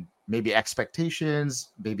JMU and maybe expectations,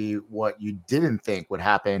 maybe what you didn't think would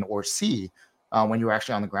happen or see when you were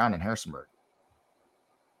actually on the ground in Harrisonburg.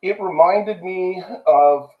 It reminded me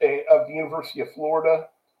of the University of Florida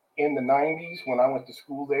in the 90s when I went to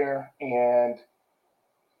school there, and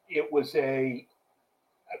it was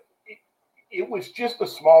just a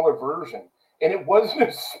smaller version, and it wasn't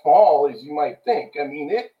as small as you might think. I mean,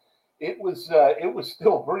 it was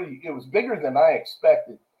still it was bigger than I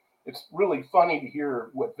expected. It's really funny to hear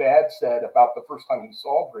what Vad said about the first time he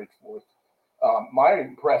saw Bridgeforth. My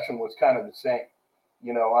impression was kind of the same.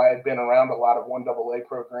 I had been around a lot of 1AA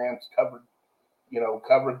programs,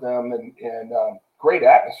 covered them, and great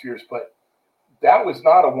atmospheres, but that was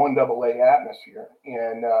not a 1AA atmosphere.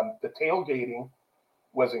 And the tailgating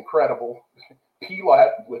was incredible.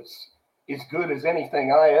 PLAT was as good as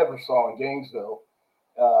anything I ever saw in Gainesville.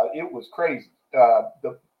 It was crazy.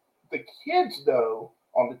 The kids, though,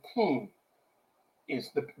 on the team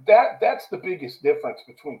that's the biggest difference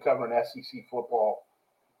between covering SEC football.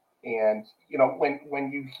 And,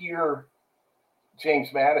 when you hear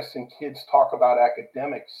James Madison kids talk about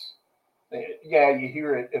academics, yeah, you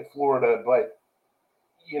hear it at Florida, but,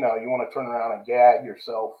 you want to turn around and gag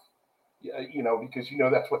yourself, because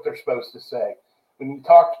that's what they're supposed to say. When you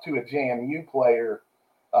talk to a JMU player,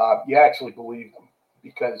 you actually believe them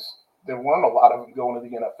because there weren't a lot of them going to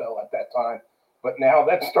the NFL at that time. But now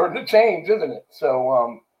that's starting to change, isn't it?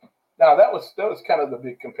 So now that was kind of the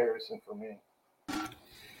big comparison for me.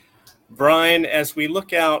 Brian, as we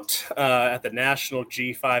look out at the national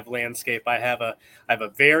G5 landscape, I have a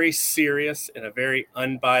very serious and a very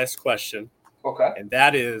unbiased question. Okay. And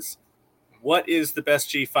that is, what is the best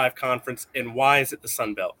G5 conference and why is it the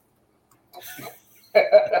Sun Belt?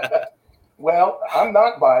 Well, I'm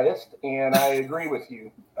not biased, and I agree with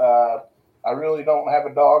you. I really don't have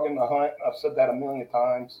a dog in the hunt. I've said that a million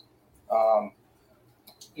times.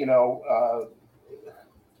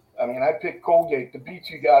 I picked Colgate to beat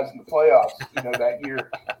you guys in the playoffs, that year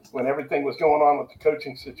when everything was going on with the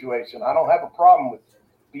coaching situation. I don't have a problem with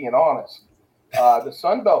being honest. The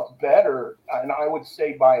Sun Belt's better, and I would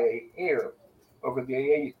say by a hair, over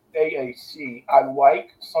the AAC. I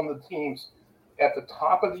like some of the teams at the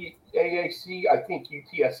top of the AAC. I think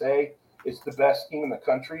UTSA is the best team in the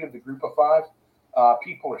country of the group of five.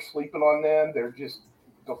 People are sleeping on them. They're just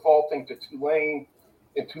defaulting to Tulane.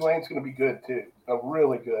 And Tulane's going to be good, too.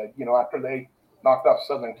 Really good. After they knocked off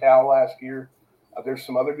Southern Cal last year, there's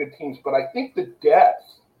some other good teams. But I think the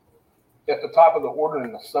depth at the top of the order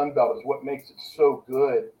in the Sun Belt is what makes it so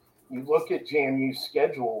good. You look at JMU's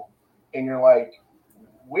schedule, and you're like,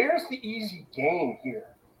 where's the easy game here?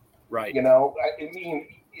 Right.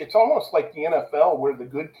 It's almost like the NFL where the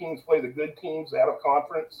good teams play the good teams out of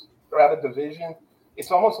conference or out of division.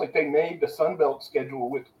 It's almost like they made the Sun Belt schedule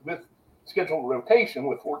with schedule rotation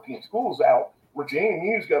with 14 schools out, where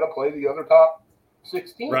JMU's got to play the other top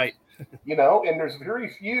 16. Right. And there's very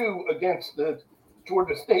few against the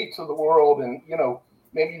Georgia States of the world and,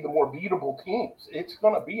 maybe the more beatable teams. It's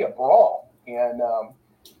going to be a brawl. And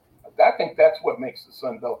I think that's what makes the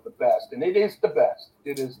Sun Belt the best. And it is the best.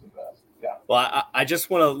 It is the best. Yeah. Well, I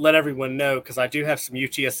just want to let everyone know, because I do have some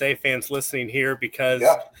UTSA fans listening here, because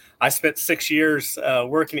I spent 6 years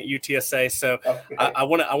working at UTSA. So okay. I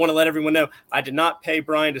want to let everyone know I did not pay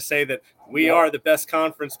Brian to say that we are the best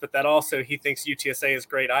conference, but that also he thinks UTSA is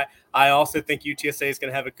great. I also think UTSA is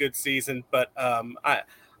going to have a good season, but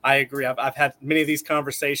I agree. I've had many of these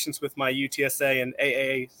conversations with my UTSA and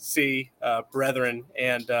AAC brethren,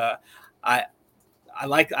 and I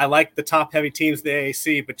like the top heavy teams of the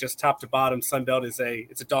AAC, but just top to bottom, Sun Belt it's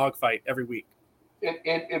a dogfight every week.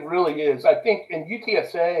 It really is. I think in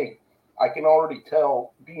UTSA, I can already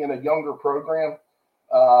tell, being a younger program,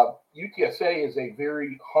 UTSA is a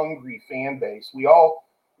very hungry fan base. We all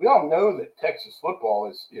know that Texas football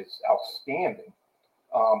is outstanding.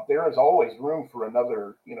 There is always room for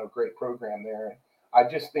another great program there. I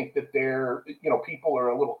just think that people are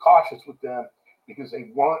a little cautious with them because they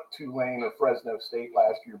weren't Tulane or Fresno State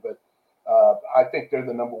last year, but I think they're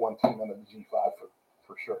the number one team under the G5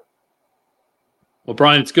 for sure. Well,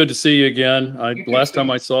 Brian, it's good to see you again. Last time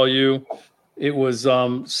Steve. I saw you, it was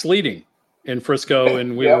sleeting in Frisco,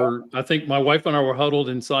 and I think my wife and I were huddled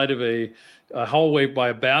inside of a hallway by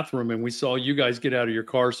a bathroom, and we saw you guys get out of your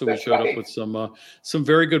car, so we showed up with some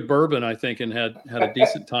very good bourbon, I think, and had a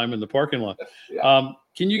decent time in the parking lot.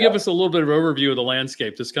 Can you give us a little bit of overview of the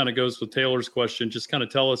landscape? This kind of goes with Taylor's question. Just kind of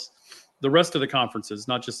tell us the rest of the conferences,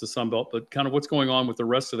 not just the Sun Belt, but kind of what's going on with the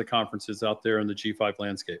rest of the conferences out there in the G5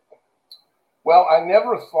 landscape. Well, I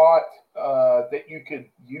never thought that you could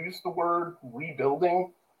use the word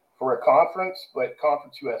rebuilding for a conference, but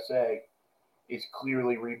Conference USA is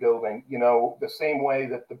clearly rebuilding, the same way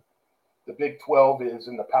that the Big 12 is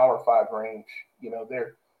in the Power 5 range.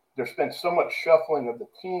 There's been so much shuffling of the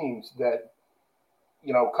teams that,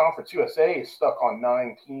 Conference USA is stuck on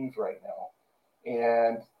 9 teams right now.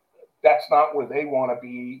 And that's not where they want to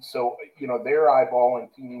be. So, they're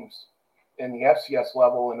eyeballing teams in the FCS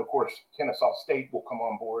level. And of course, Kennesaw State will come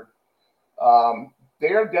on board.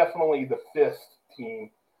 They're definitely the 5th team.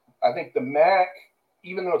 I think the MAC,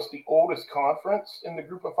 even though it's the oldest conference in the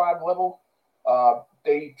Group of 5 level,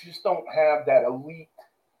 they just don't have that elite.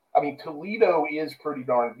 I mean, Toledo is pretty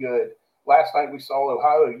darn good. Last night we saw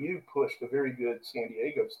Ohio U pushed a very good San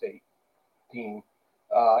Diego State team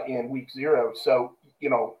in week 0. So,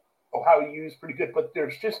 Ohio U is pretty good, but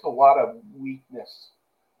there's just a lot of weakness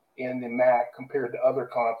in the MAC compared to other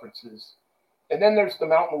conferences. And then there's the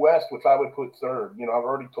Mountain West, which I would put 3rd. I've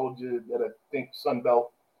already told you that I think Sun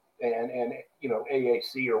Belt and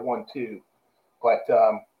AAC are 1-2. But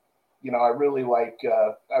I really like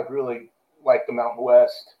the Mountain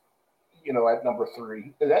West, at number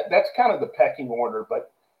 3. That's kind of the pecking order,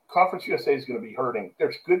 but Conference USA is going to be hurting.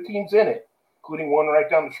 There's good teams in it, including one right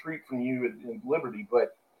down the street from you in Liberty,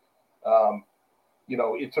 but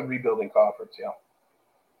it's a rebuilding conference,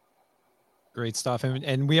 Great stuff.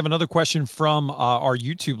 And we have another question from our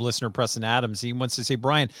YouTube listener, Preston Adams. He wants to say,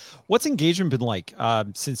 Brian, what's engagement been like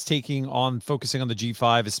since focusing on the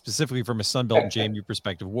G5, specifically from a Sunbelt and JMU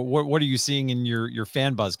perspective? What are you seeing in your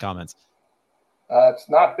FanBuzz comments? It's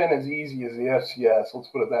not been as easy as the FCS. Let's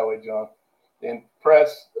put it that way, John. And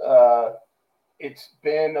press, it's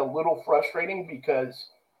been a little frustrating because,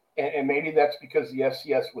 and maybe that's because the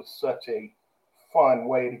FCS was such a fun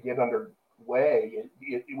way to get underway.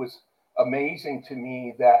 It was amazing to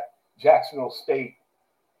me that Jacksonville State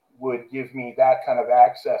would give me that kind of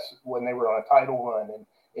access when they were on a title run,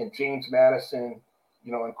 and James Madison,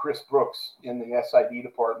 and Chris Brooks in the SID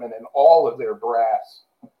department, and all of their brass,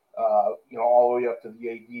 all the way up to the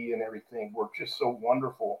AD and everything were just so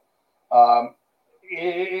wonderful. I'm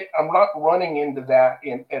not running into that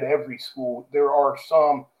at every school. There are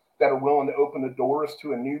some that are willing to open the doors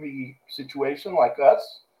to a newbie situation like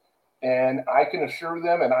us. And I can assure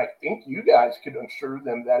them, and I think you guys could assure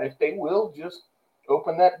them, that if they will just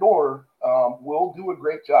open that door, we'll do a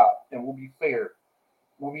great job and we'll be fair.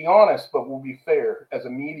 We'll be honest, but we'll be fair as a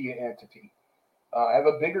media entity. I have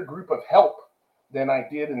a bigger group of help than I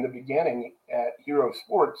did in the beginning at Hero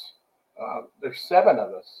Sports. There's 7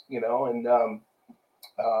 of us, and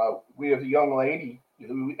we have a young lady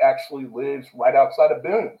who actually lives right outside of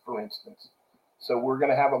Boone, for instance. So we're going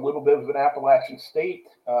to have a little bit of an Appalachian State,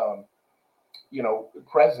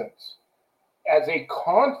 presence. As a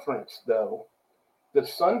conference, though, the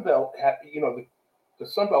Sun Belt, the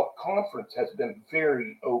Sun Belt Conference has been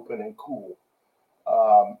very open and cool.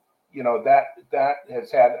 That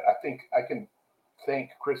has had, I think I can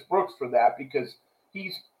thank Chris Brooks for that, because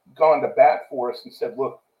he's gone to bat for us and said,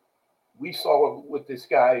 look, we saw what this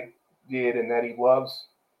guy did and that he loves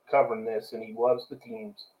covering this and he loves the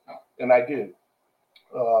teams. And I do.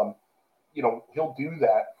 He'll do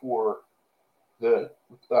that for the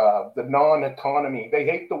non-autonomy. They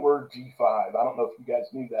hate the word G5. I don't know if you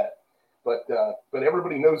guys knew that, but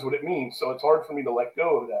everybody knows what it means. So it's hard for me to let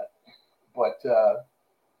go of that. But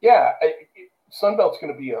Sunbelt's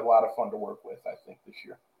going to be a lot of fun to work with, I think, this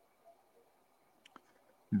year.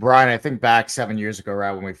 Brian, I think back 7 years ago,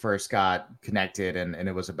 right, when we first got connected, and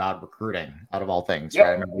it was about recruiting, out of all things, right?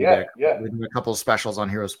 I remember we did a couple of specials on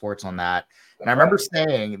Hero Sports on that. And I remember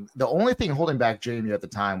saying the only thing holding back JMU at the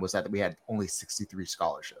time was that we had only 63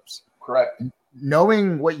 scholarships. Correct.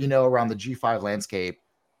 Knowing what you know around the G5 landscape,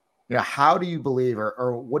 how do you believe,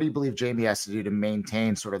 or what do you believe JMU has to do to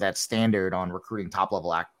maintain sort of that standard on recruiting top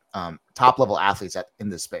level athletes in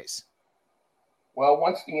this space? Well,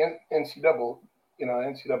 once the NCAA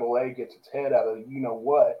gets its head out of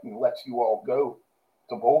what and lets you all go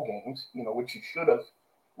to bowl games, which you should have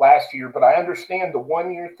last year. But I understand the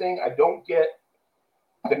 1 year thing. I don't get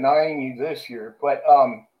denying you this year, but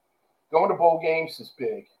going to bowl games is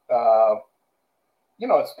big.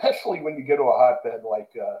 Especially when you go to a hotbed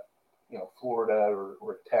like Florida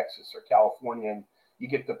or Texas or California, and you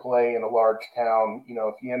get to play in a large town.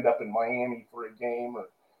 If you end up in Miami for a game or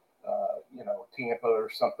Tampa or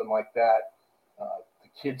something like that, the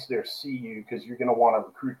kids there see you because you're going to want to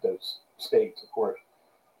recruit those states, of course.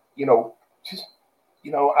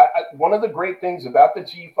 One of the great things about the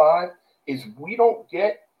G5 is we don't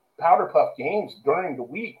get powder puff games during the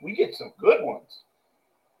week. We get some good ones.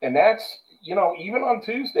 And that's, even on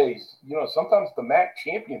Tuesdays, sometimes the MAC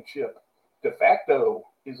championship de facto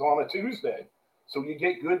is on a Tuesday. So you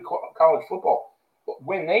get good college football. But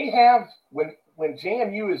when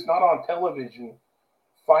JMU is not on television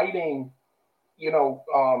fighting,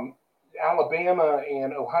 Alabama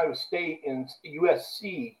and Ohio State and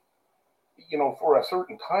USC, for a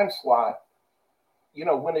certain time slot,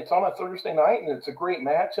 when it's on a Thursday night and it's a great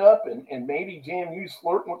matchup and maybe JMU's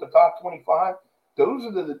flirting with the top 25, those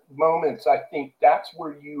are the moments I think that's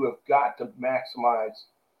where you have got to maximize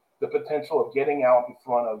the potential of getting out in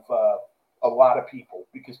front of a lot of people,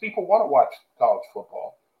 because people want to watch college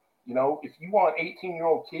football. If you want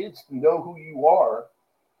 18-year-old kids to know who you are,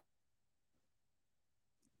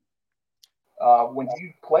 when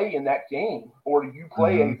you play in that game, or you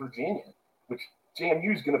play in Virginia, which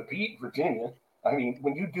JMU is going to beat Virginia. I mean,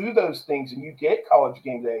 when you do those things and you get College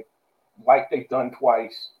Game Day like they've done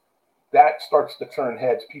twice, that starts to turn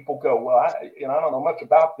heads. People go, well, I don't know much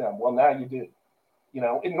about them. Well, now you do.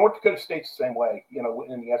 In North Dakota State's the same way, in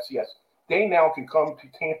the FCS. They now can come to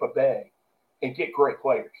Tampa Bay and get great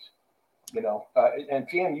players, and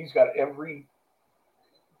JMU's got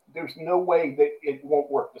there's no way that it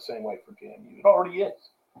won't work the same way for JMU. It already is.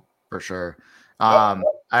 For sure. I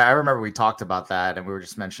remember we talked about that, and we were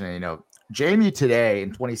just mentioning, JMU today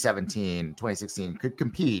in 2017, 2016 could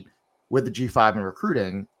compete with the G5 in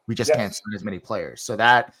recruiting. We just can't sign as many players. So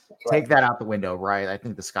take that out the window, right? I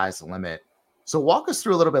think the sky's the limit. So walk us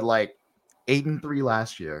through a little bit, like 8-3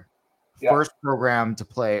 last year, first program to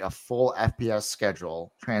play a full FBS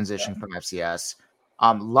schedule, transition from FCS.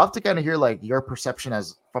 Love to kind of hear like your perception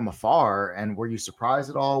as from afar, and were you surprised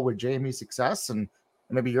at all with JMU's success, and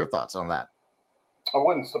maybe your thoughts on that? I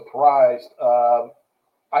wasn't surprised.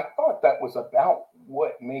 I thought that was about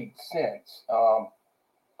what made sense.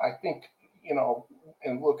 I think,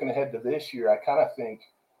 and looking ahead to this year, I kind of think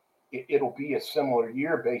it'll be a similar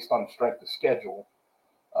year based on strength of schedule.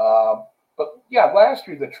 But last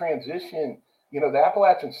year, the transition, the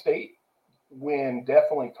Appalachian State win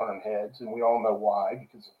definitely turned heads, and we all know why,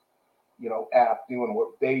 because App doing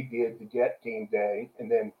what they did to get game day, and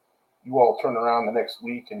then you all turn around the next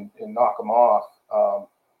week and knock them off.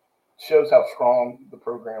 Shows how strong the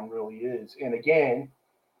program really is. And again,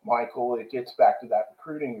 Michael, it gets back to that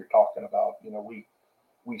recruiting you're talking about.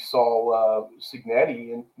 We saw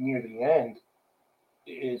Signetti near the end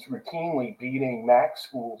is routinely beating MAC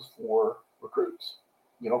schools for recruits,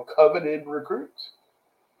 coveted recruits.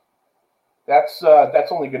 That's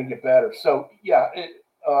only going to get better. So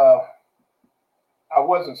I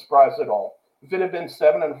wasn't surprised at all. If it had been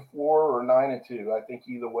 7-4 or 9-2, I think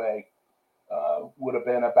either way would have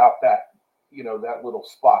been about that, that little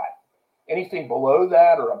spot. Anything below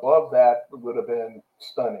that or above that would have been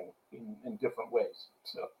stunning in different ways.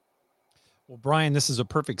 So. Well, Brian, this is a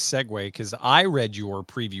perfect segue because I read your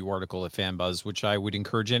preview article at FanBuzz, which I would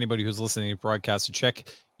encourage anybody who's listening to the broadcast to check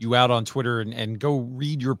you out on Twitter and go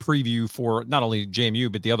read your preview for not only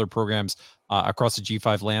JMU, but the other programs across the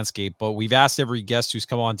G5 landscape. But we've asked every guest who's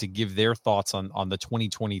come on to give their thoughts on the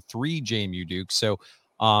 2023 JMU Dukes. So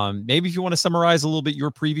maybe if you want to summarize a little bit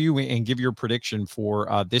your preview and give your prediction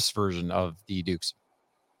for this version of the Dukes.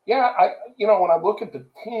 Yeah, when I look at the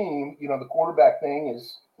team, the quarterback thing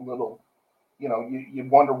is a little, you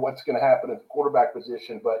wonder what's going to happen at the quarterback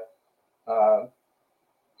position, but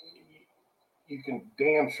you can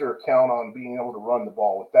damn sure count on being able to run the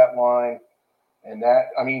ball with that line. And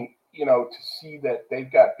that, to see that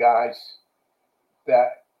they've got guys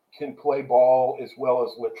that can play ball as well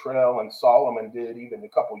as Luttrell and Solomon did even a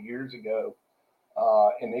couple years ago,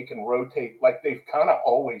 and they can rotate like they've kind of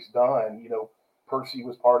always done. Percy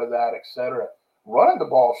was part of that, et cetera. Running the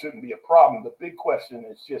ball shouldn't be a problem. The big question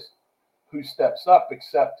is just who steps up,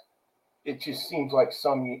 except it just seems like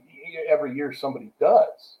every year somebody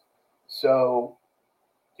does. So,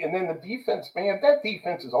 and then the defense, man, that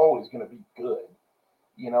defense is always going to be good.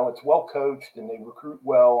 It's well coached and they recruit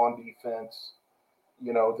well on defense.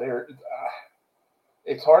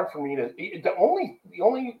 it's hard for me to.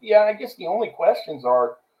 I guess the only questions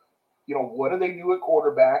are, what do they do at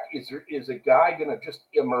quarterback? Is a guy going to just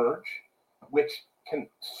emerge, which can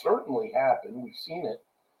certainly happen. We've seen it.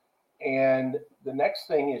 And the next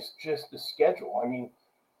thing is just the schedule. I mean,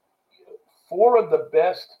 three of the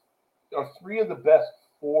best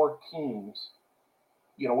four teams,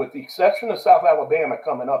 with the exception of South Alabama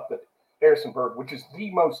coming up at Harrisonburg, which is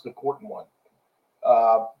the most important one.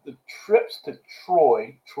 The trips to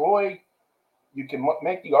Troy, you can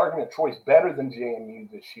make the argument Troy's better than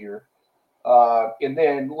JMU this year. And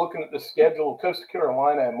then looking at the schedule, Coastal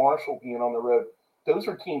Carolina and Marshall being on the road, those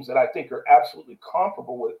are teams that I think are absolutely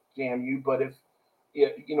comparable with JMU. But if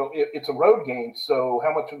it's a road game, so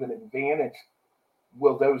how much of an advantage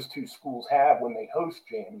will those two schools have when they host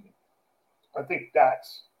JMU? I think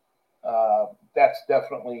that's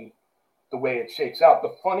definitely the way it shakes out.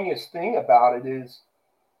 The funniest thing about it is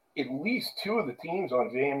at least two of the teams on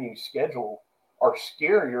JMU's schedule are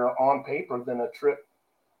scarier on paper than a trip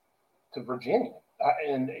to Virginia.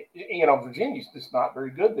 Virginia's just not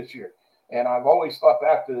very good this year. And I've always thought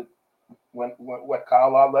back to what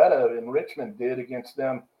Kyle Lauletta in Richmond did against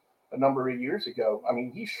them a number of years ago. I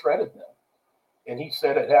mean, he shredded them. And he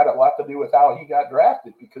said it had a lot to do with how he got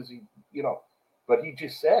drafted because but he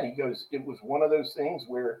just said, he goes, it was one of those things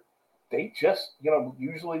where they just,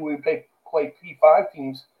 usually we play P5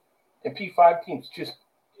 teams, and P5 teams just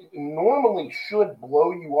normally should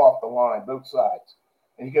blow you off the line, both sides.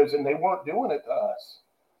 And he goes, and they weren't doing it to us.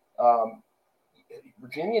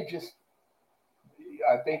 Virginia just,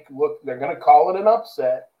 I think, look, they're going to call it an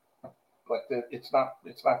upset, but it's not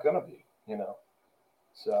going to be,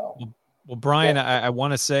 So. Well, Brian, I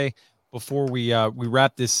want to say before we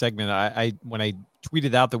wrap this segment, when I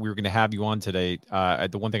tweeted out that we were going to have you on today,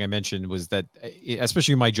 the one thing I mentioned was that,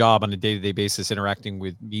 especially in my job on a day-to-day basis, interacting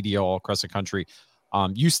with media all across the country,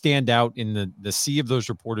 you stand out in the sea of those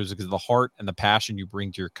reporters because of the heart and the passion you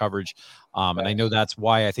bring to your coverage. And I know that's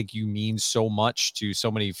why I think you mean so much to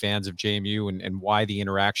so many fans of JMU and why the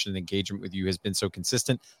interaction and engagement with you has been so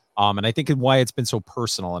consistent. And I think why it's been so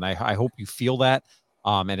personal. And I hope you feel that.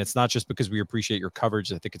 And it's not just because we appreciate your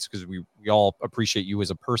coverage. I think it's because we all appreciate you as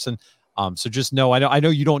a person. So just know, I know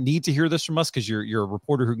you don't need to hear this from us because you're a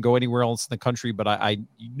reporter who can go anywhere else in the country, but I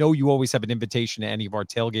know you always have an invitation to any of our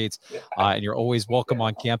tailgates, and you're always welcome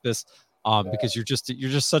on campus, because you're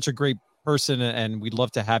just such a great person, and we'd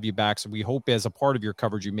love to have you back. So we hope as a part of your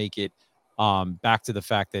coverage, you make it back to the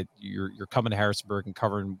fact that you're coming to Harrisonburg and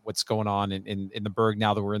covering what's going on in the Berg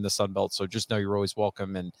now that we're in the Sun Belt. So just know you're always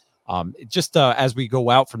welcome. And as we go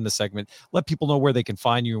out from the segment, let people know where they can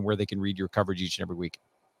find you and where they can read your coverage each and every week.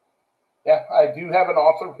 Yeah, I do have an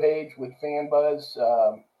author page with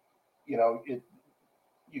FanBuzz.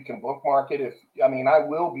 You can bookmark it. I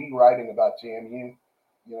will be writing about JMU.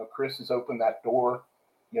 Chris has opened that door.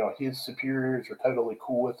 His superiors are totally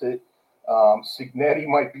cool with it. Signetti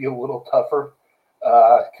might be a little tougher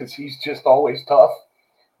because he's just always tough.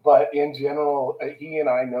 But in general, he and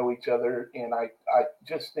I know each other, and I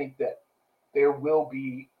just think that I will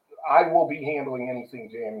be handling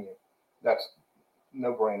anything JMU. That's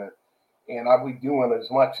no brainer. And I'll be doing as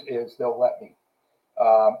much as they'll let me.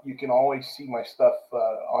 You can always see my stuff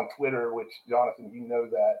on Twitter, which, Jonathan, you know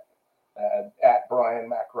that, at Brian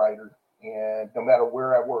McWriter. And no matter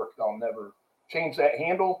where I work, I'll never change that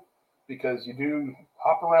handle because you do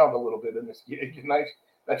hop around a little bit in this gig. And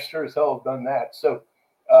I sure as hell have done that. So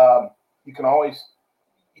you can always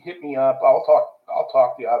hit me up. I'll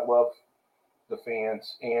talk to you. I love the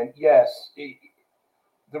fans. And yes,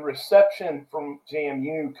 the reception from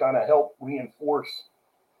JMU kind of helped reinforce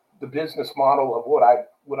the business model of what I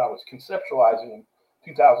was conceptualizing in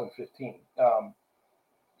 2015.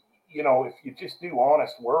 If you just do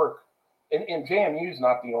honest work, and JMU is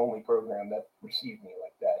not the only program that received me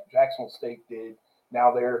like that. Jacksonville State did.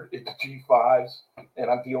 Now they're at the G5s, and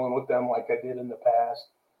I'm dealing with them like I did in the past.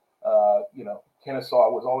 Kennesaw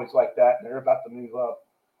was always like that, and they're about to move up.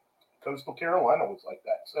 Coastal Carolina was like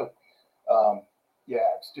that. So,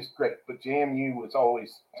 it's just great. But JMU was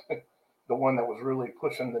always the one that was really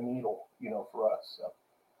pushing the needle, for us. So.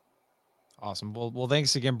 Awesome. Well,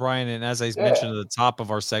 thanks again, Brian. And as I mentioned at the top of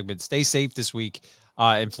our segment, stay safe this week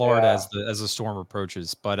in Florida as the storm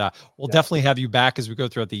approaches. But we'll definitely have you back as we go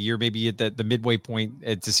throughout the year, maybe at the midway point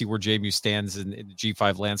to see where JMU stands in the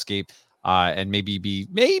G5 landscape. And maybe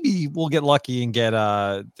we'll get lucky and get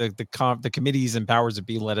the committees and powers that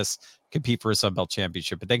be let us compete for a Sun Belt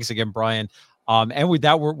championship. But thanks again, Brian. And with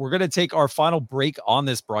that, we're going to take our final break on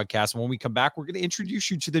this broadcast. And when we come back, we're going to introduce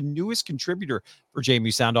you to the newest contributor for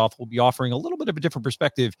JMU Sound Off. We'll be offering a little bit of a different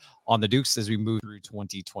perspective on the Dukes as we move through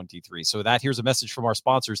 2023. So with that, here's a message from our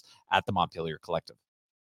sponsors at the Montpelier Collective.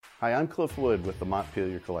 Hi, I'm Cliff Wood with the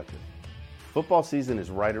Montpelier Collective. Football season is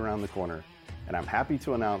right around the corner, and I'm happy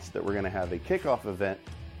to announce that we're going to have a kickoff event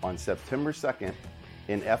on September 2nd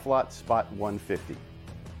in F-Lot Spot 150.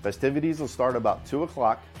 Festivities will start about 2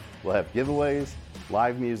 o'clock. We'll have giveaways,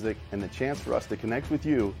 live music, and the chance for us to connect with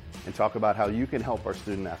you and talk about how you can help our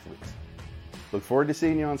student athletes. Look forward to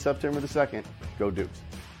seeing you on September the 2nd. Go Dukes.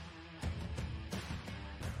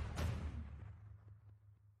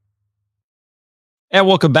 And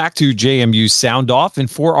welcome back to JMU Sound Off. And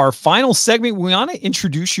for our final segment, we want to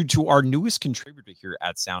introduce you to our newest contributor here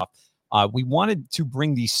at Sound Off. We wanted to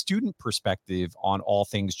bring the student perspective on all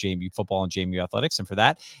things JMU football and JMU athletics. And for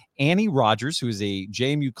that, Annie Rodgers, who is a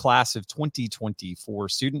JMU class of 2024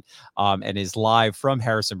 student and is live from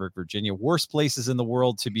Harrisonburg, Virginia. Worst places in the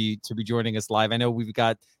world to be joining us live. I know we've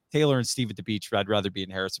got Taylor and Steve at the beach, but I'd rather be in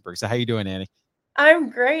Harrisonburg. So how you doing, Annie? I'm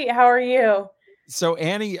great. How are you? So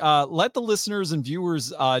Annie, let the listeners and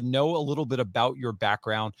viewers know a little bit about your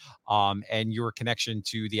background and your connection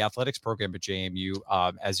to the athletics program at JMU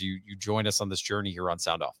as you join us on this journey here on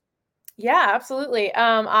Sound Off. Yeah, absolutely.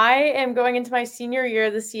 I am going into my senior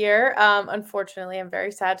year this year. Unfortunately, I'm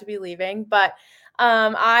very sad to be leaving, but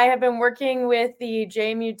I have been working with the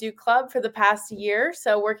JMU Duke Club for the past year.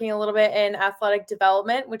 So working a little bit in athletic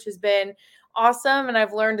development, which has been awesome. And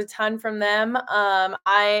I've learned a ton from them.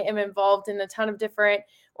 I am involved in a ton of different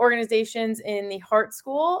organizations in the Hart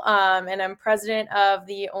School. And I'm president of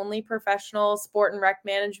the only professional sport and rec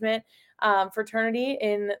management fraternity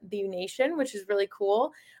in the nation, which is really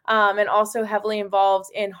cool. And also heavily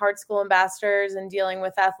involved in Hart School ambassadors and dealing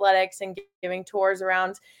with athletics and giving tours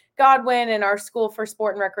around Godwin and our school for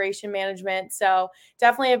sport and recreation management. So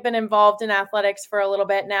definitely have been involved in athletics for a little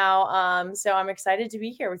bit now. So I'm excited to be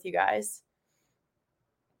here with you guys.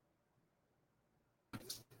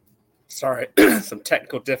 Sorry, some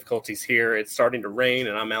technical difficulties here. It's starting to rain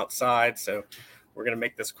and I'm outside, so we're going to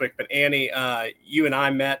make this quick. But Annie, you and I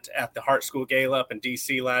met at the Hart School Gala up in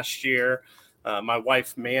DC last year. My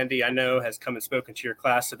wife, Mandy, I know, has come and spoken to your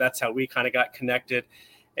class, so that's how we kind of got connected.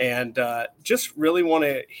 And just really want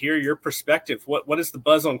to hear your perspective. What is the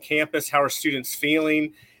buzz on campus? How are students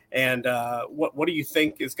feeling? And what do you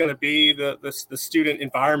think is going to be the student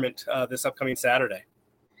environment this upcoming Saturday?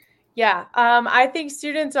 Yeah, I think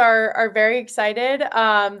students are very excited.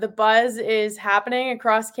 The buzz is happening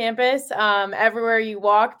across campus. Everywhere you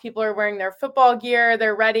walk, people are wearing their football gear.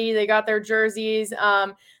 They're ready. They got their jerseys.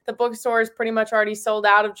 The bookstore is pretty much already sold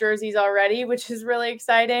out of jerseys already, which is really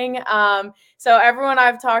exciting. So everyone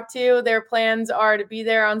I've talked to, their plans are to be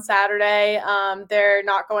there on Saturday. They're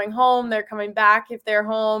not going home. They're coming back if they're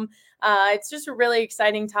home. It's just a really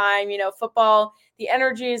exciting time. You know, football, the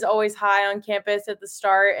energy is always high on campus at the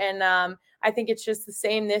start. And I think it's just the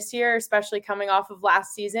same this year, especially coming off of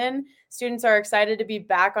last season. Students are excited to be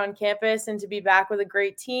back on campus and to be back with a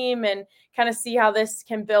great team and kind of see how this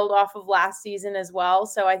can build off of last season as well.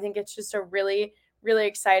 So I think it's just a really, really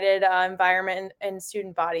excited environment and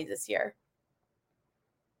student body this year.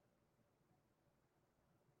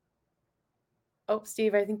 Oh,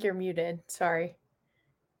 Steve, I think you're muted. Sorry.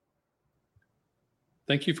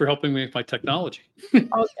 Thank you for helping me with my technology.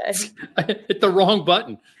 Okay. I hit the wrong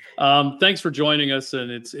button. Thanks for joining us.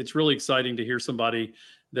 And it's really exciting to hear somebody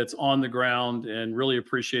that's on the ground, and really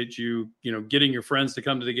appreciate you getting your friends to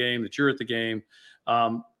come to the game, that you're at the game.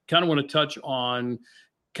 Kind of want to touch on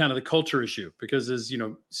kind of the culture issue, because as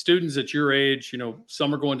students at your age,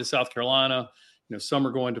 some are going to South Carolina, some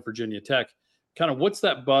are going to Virginia Tech. Kind of what's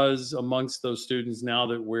that buzz amongst those students now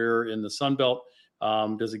that we're in the Sun Belt?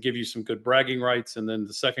 Does it give you some good bragging rights? And then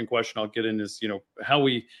the second question I'll get in is, how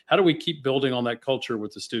do we keep building on that culture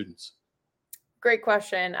with the students? Great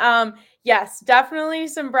question. Yes, definitely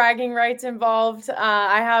some bragging rights involved.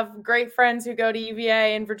 I have great friends who go to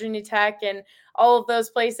UVA and Virginia Tech and all of those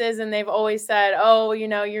places, and they've always said, "Oh,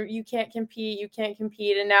 you can't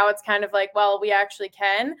compete, And now it's kind of like, well, we actually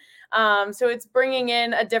can. So it's bringing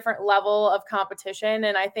in a different level of competition,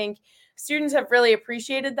 and I think students have really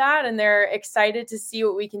appreciated that, and they're excited to see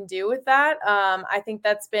what we can do with that. I think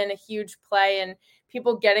that's been a huge play, and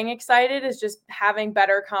people getting excited is just having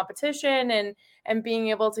better competition and being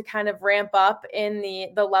able to kind of ramp up in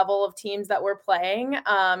the level of teams that we're playing.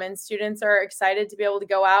 And students are excited to be able to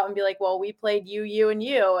go out and be like, well, we played you,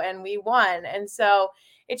 and we won. And so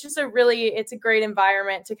it's just it's a great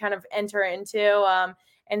environment to kind of enter into.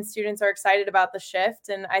 And students are excited about the shift.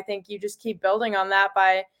 And I think you just keep building on that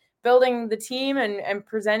by building the team and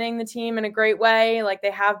presenting the team in a great way, like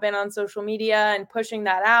they have been on social media, and pushing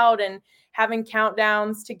that out and having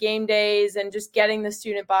countdowns to game days and just getting the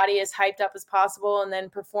student body as hyped up as possible, and then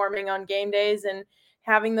performing on game days and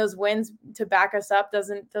having those wins to back us up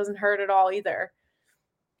doesn't hurt at all either.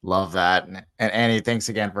 Love that. And Annie, thanks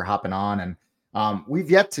again for hopping on. And we've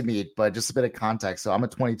yet to meet, but just a bit of context. So I'm a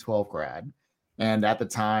 2012 grad. And at the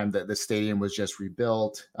time that the stadium was just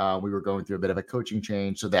rebuilt, we were going through a bit of a coaching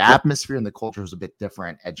change. So the atmosphere and the culture was a bit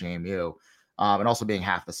different at JMU, and also being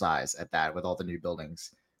half the size at that with all the new buildings.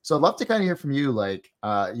 So I'd love to kind of hear from you, like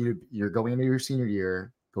you're going into your senior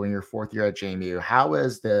year, going your fourth year at JMU. How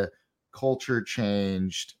has the culture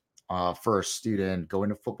changed for a student going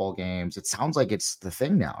to football games? It sounds like it's the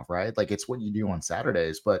thing now, right? Like it's what you do on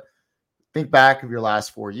Saturdays, but think back of your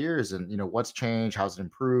last 4 years and, what's changed, how's it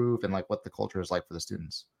improved, and like what the culture is like for the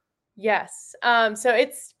students. Yes. So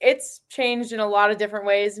it's changed in a lot of different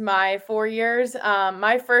ways. My 4 years,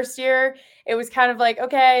 my first year, it was kind of like,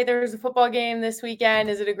 okay, there's a football game this weekend.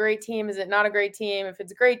 Is it a great team? Is it not a great team? If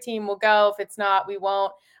it's a great team, we'll go. If it's not, we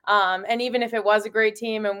won't. And even if it was a great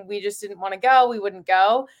team and we just didn't want to go, we wouldn't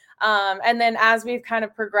go. And then as we've kind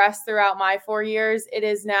of progressed throughout my 4 years, it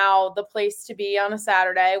is now the place to be on a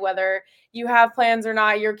Saturday, whether you have plans or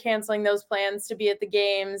not, you're canceling those plans to be at the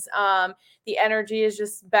games. The energy is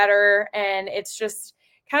just better, and it's just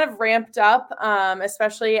kind of ramped up,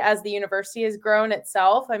 especially as the university has grown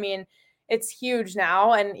itself. I mean, it's huge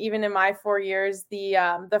now. And even in my 4 years,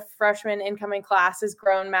 the freshman incoming class has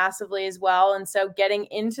grown massively as well. And so getting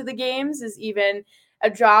into the games is even a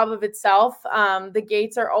job of itself. The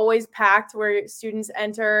gates are always packed where students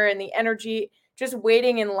enter, and the energy just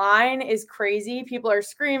waiting in line is crazy. People are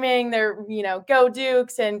screaming, they're, go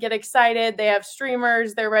Dukes, and get excited. They have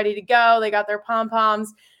streamers, they're ready to go. They got their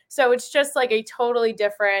pom-poms. So it's just like a totally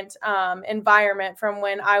different environment from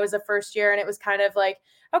when I was a first year. And it was kind of like,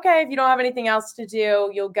 okay, if you don't have anything else to do,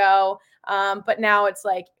 you'll go. But now it's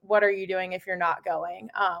like, what are you doing if you're not going?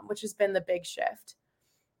 Which has been the big shift.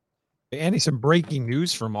 Andy, some breaking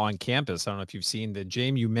news from on campus. I don't know if you've seen the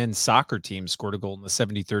JMU men's soccer team scored a goal in the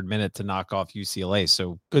 73rd minute to knock off UCLA.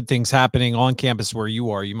 So good things happening on campus where you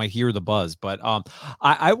are. You might hear the buzz, but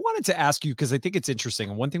I wanted to ask you, because I think it's interesting.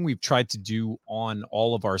 And one thing we've tried to do on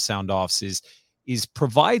all of our sound offs is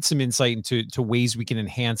provide some insight into ways we can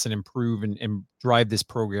enhance and improve and drive this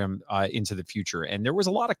program into the future. And there was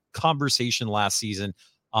a lot of conversation last season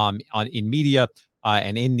in media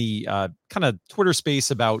and in the kind of Twitter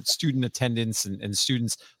space about student attendance and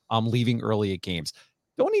students leaving early at games.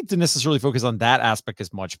 Don't need to necessarily focus on that aspect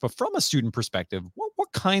as much, but from a student perspective,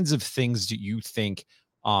 what kinds of things do you think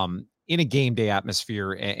in a game day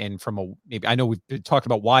atmosphere and from maybe, I know we've talked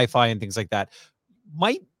about Wi-Fi and things like that,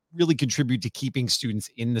 might really contribute to keeping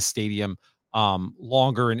students in the stadium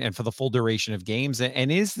longer and for the full duration of games?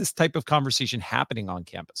 And is this type of conversation happening on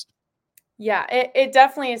campus? Yeah, it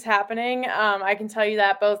definitely is happening. I can tell you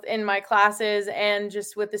that both in my classes and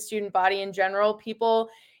just with the student body in general. People,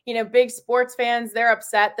 big sports fans, they're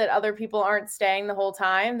upset that other people aren't staying the whole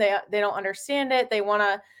time. They don't understand it. They want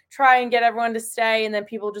to try and get everyone to stay, and then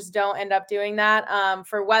people just don't end up doing that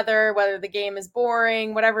for whether the game is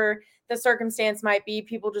boring, whatever the circumstance might be.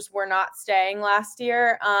 People just were not staying last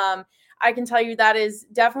year. I can tell you that has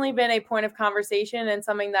definitely been a point of conversation and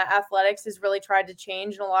something that athletics has really tried to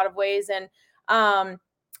change in a lot of ways. And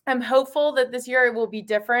I'm hopeful that this year it will be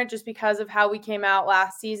different just because of how we came out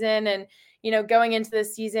last season. And, going into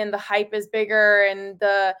this season, the hype is bigger and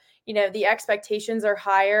the expectations are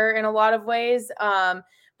higher in a lot of ways.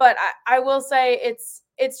 But I will say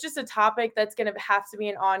it's just a topic that's going to have to be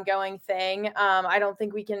an ongoing thing. I don't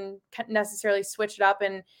think we can necessarily switch it up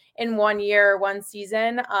in 1 year, one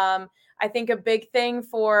season. I think a big thing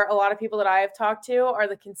for a lot of people that I have talked to are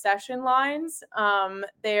the concession lines.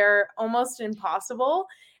 They're almost impossible.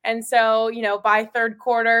 And so, by third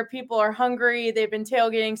quarter, people are hungry. They've been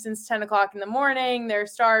tailgating since 10 o'clock in the morning. They're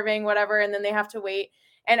starving, whatever. And then they have to wait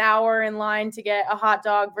an hour in line to get a hot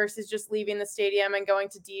dog versus just leaving the stadium and going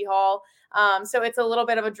to D Hall. So it's a little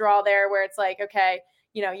bit of a draw there where it's like, okay,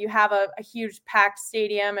 you have a huge packed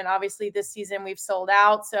stadium, and obviously this season we've sold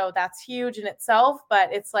out. So that's huge in itself,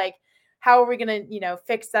 but it's like, how are we going to,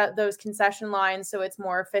 fix those concession lines so it's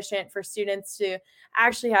more efficient for students to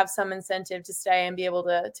actually have some incentive to stay and be able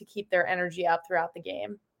to keep their energy up throughout the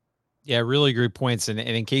game? Yeah, really great points. And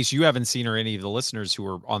in case you haven't seen, or any of the listeners who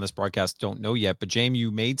are on this broadcast don't know yet, but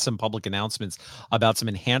JMU made some public announcements about some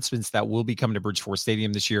enhancements that will be coming to Bridgeport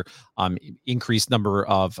Stadium this year. Increased number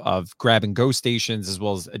of grab and go stations, as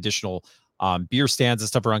well as additional beer stands and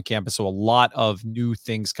stuff around campus. So a lot of new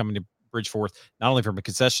things coming to Bridgeforth, not only from a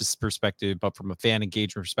concessions perspective, but from a fan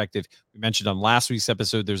engagement perspective. We mentioned on last week's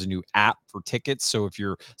episode, there's a new app for tickets. So if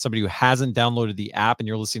you're somebody who hasn't downloaded the app and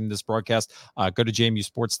you're listening to this broadcast, go to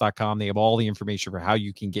jmusports.com. They have all the information for how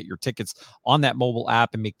you can get your tickets on that mobile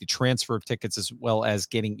app and make the transfer of tickets, as well as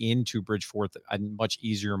getting into Bridgeforth a much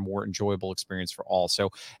easier, more enjoyable experience for all. So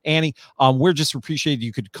Annie, we're just appreciated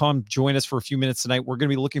you could come join us for a few minutes tonight. We're going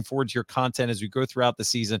to be looking forward to your content as we go throughout the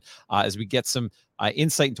season, as we get some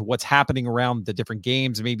insight into what's happening around the different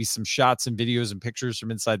games, maybe some shots and videos and pictures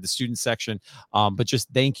from inside the student section. But just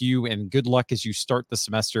thank you and good luck as you start the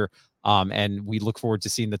semester. And we look forward to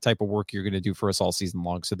seeing the type of work you're going to do for us all season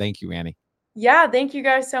long. So thank you, Annie. Yeah, thank you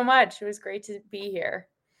guys so much. It was great to be here.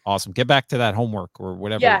 Awesome. Get back to that homework or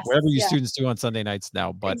whatever you students do on Sunday nights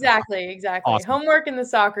now. But exactly. Awesome. Homework in the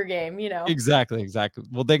soccer game, Exactly.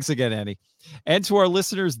 Well, thanks again, Annie. And to our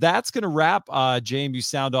listeners, that's going to wrap JMU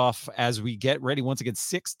Sound Off as we get ready. Once again,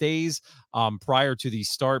 6 days prior to the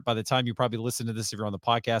start. By the time you probably listen to this, if you're on the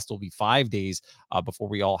podcast, it'll be 5 days before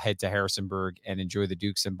we all head to Harrisonburg and enjoy the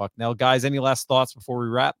Dukes and Bucknell. Guys, any last thoughts before we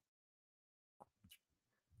wrap?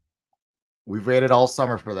 We've waited all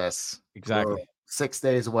summer for this. Exactly. We're 6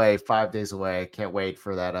 days away, 5 days away. Can't wait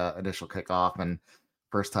for that initial kickoff and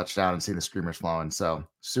first touchdown and seeing the screamers flowing. So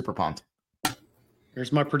super pumped.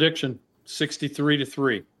 Here's my prediction: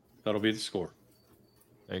 63-3. That'll be the score.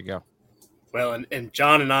 There you go. Well, and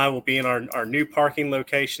John and I will be in our new parking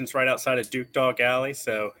locations right outside of Duke Dog Alley.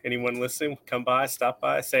 So anyone listening, come by, stop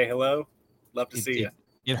by, say hello. Love to see you.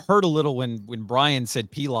 It hurt a little when Brian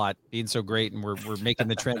said P-Lot being so great, and we're making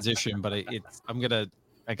the transition. But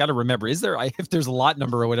I got to remember, if there's a lot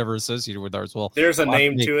number or whatever associated with ours? Well, there's a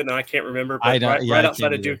name to it, and I can't remember. But right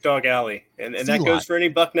outside of Duke Dog Alley, and that goes for any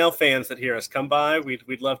Bucknell fans that hear us. Come by.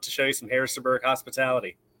 We'd love to show you some Harrisonburg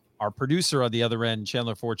hospitality. Our producer on the other end,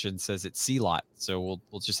 Chandler Fortune, says it's C-Lot, so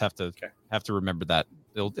we'll just have to remember that.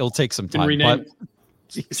 It'll take some time.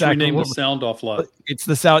 It's renamed the Sound Off lot. It's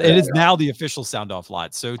the sound. It is now the official Sound Off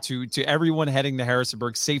lot. So to everyone heading to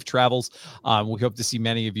Harrisonburg, safe travels. We hope to see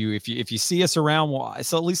many of you. If you see us around,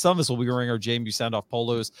 so at least some of us will be wearing our JMU Sound Off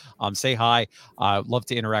polos. Say hi. Love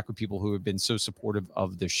to interact with people who have been so supportive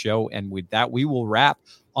of the show. And with that, we will wrap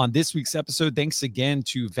on this week's episode. Thanks again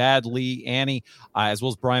to Vad Lee, Annie, as well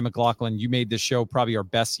as Brian McLaughlin. You made this show probably our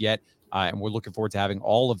best yet. And we're looking forward to having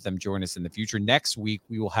all of them join us in the future. Next week,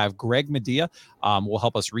 we will have Greg Medea. Will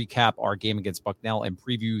help us recap our game against Bucknell and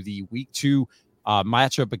preview the Week 2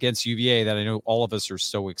 matchup against UVA that I know all of us are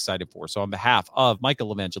so excited for. So on behalf of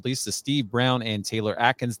Michael Evangelista, Steve Brown, and Taylor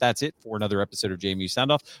Atkins, that's it for another episode of JMU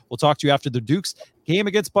Sound Off. We'll talk to you after the Dukes game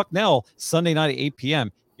against Bucknell Sunday night at 8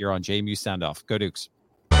 p.m. here on JMU Sound Off. Go Dukes.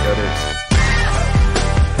 Go Dukes.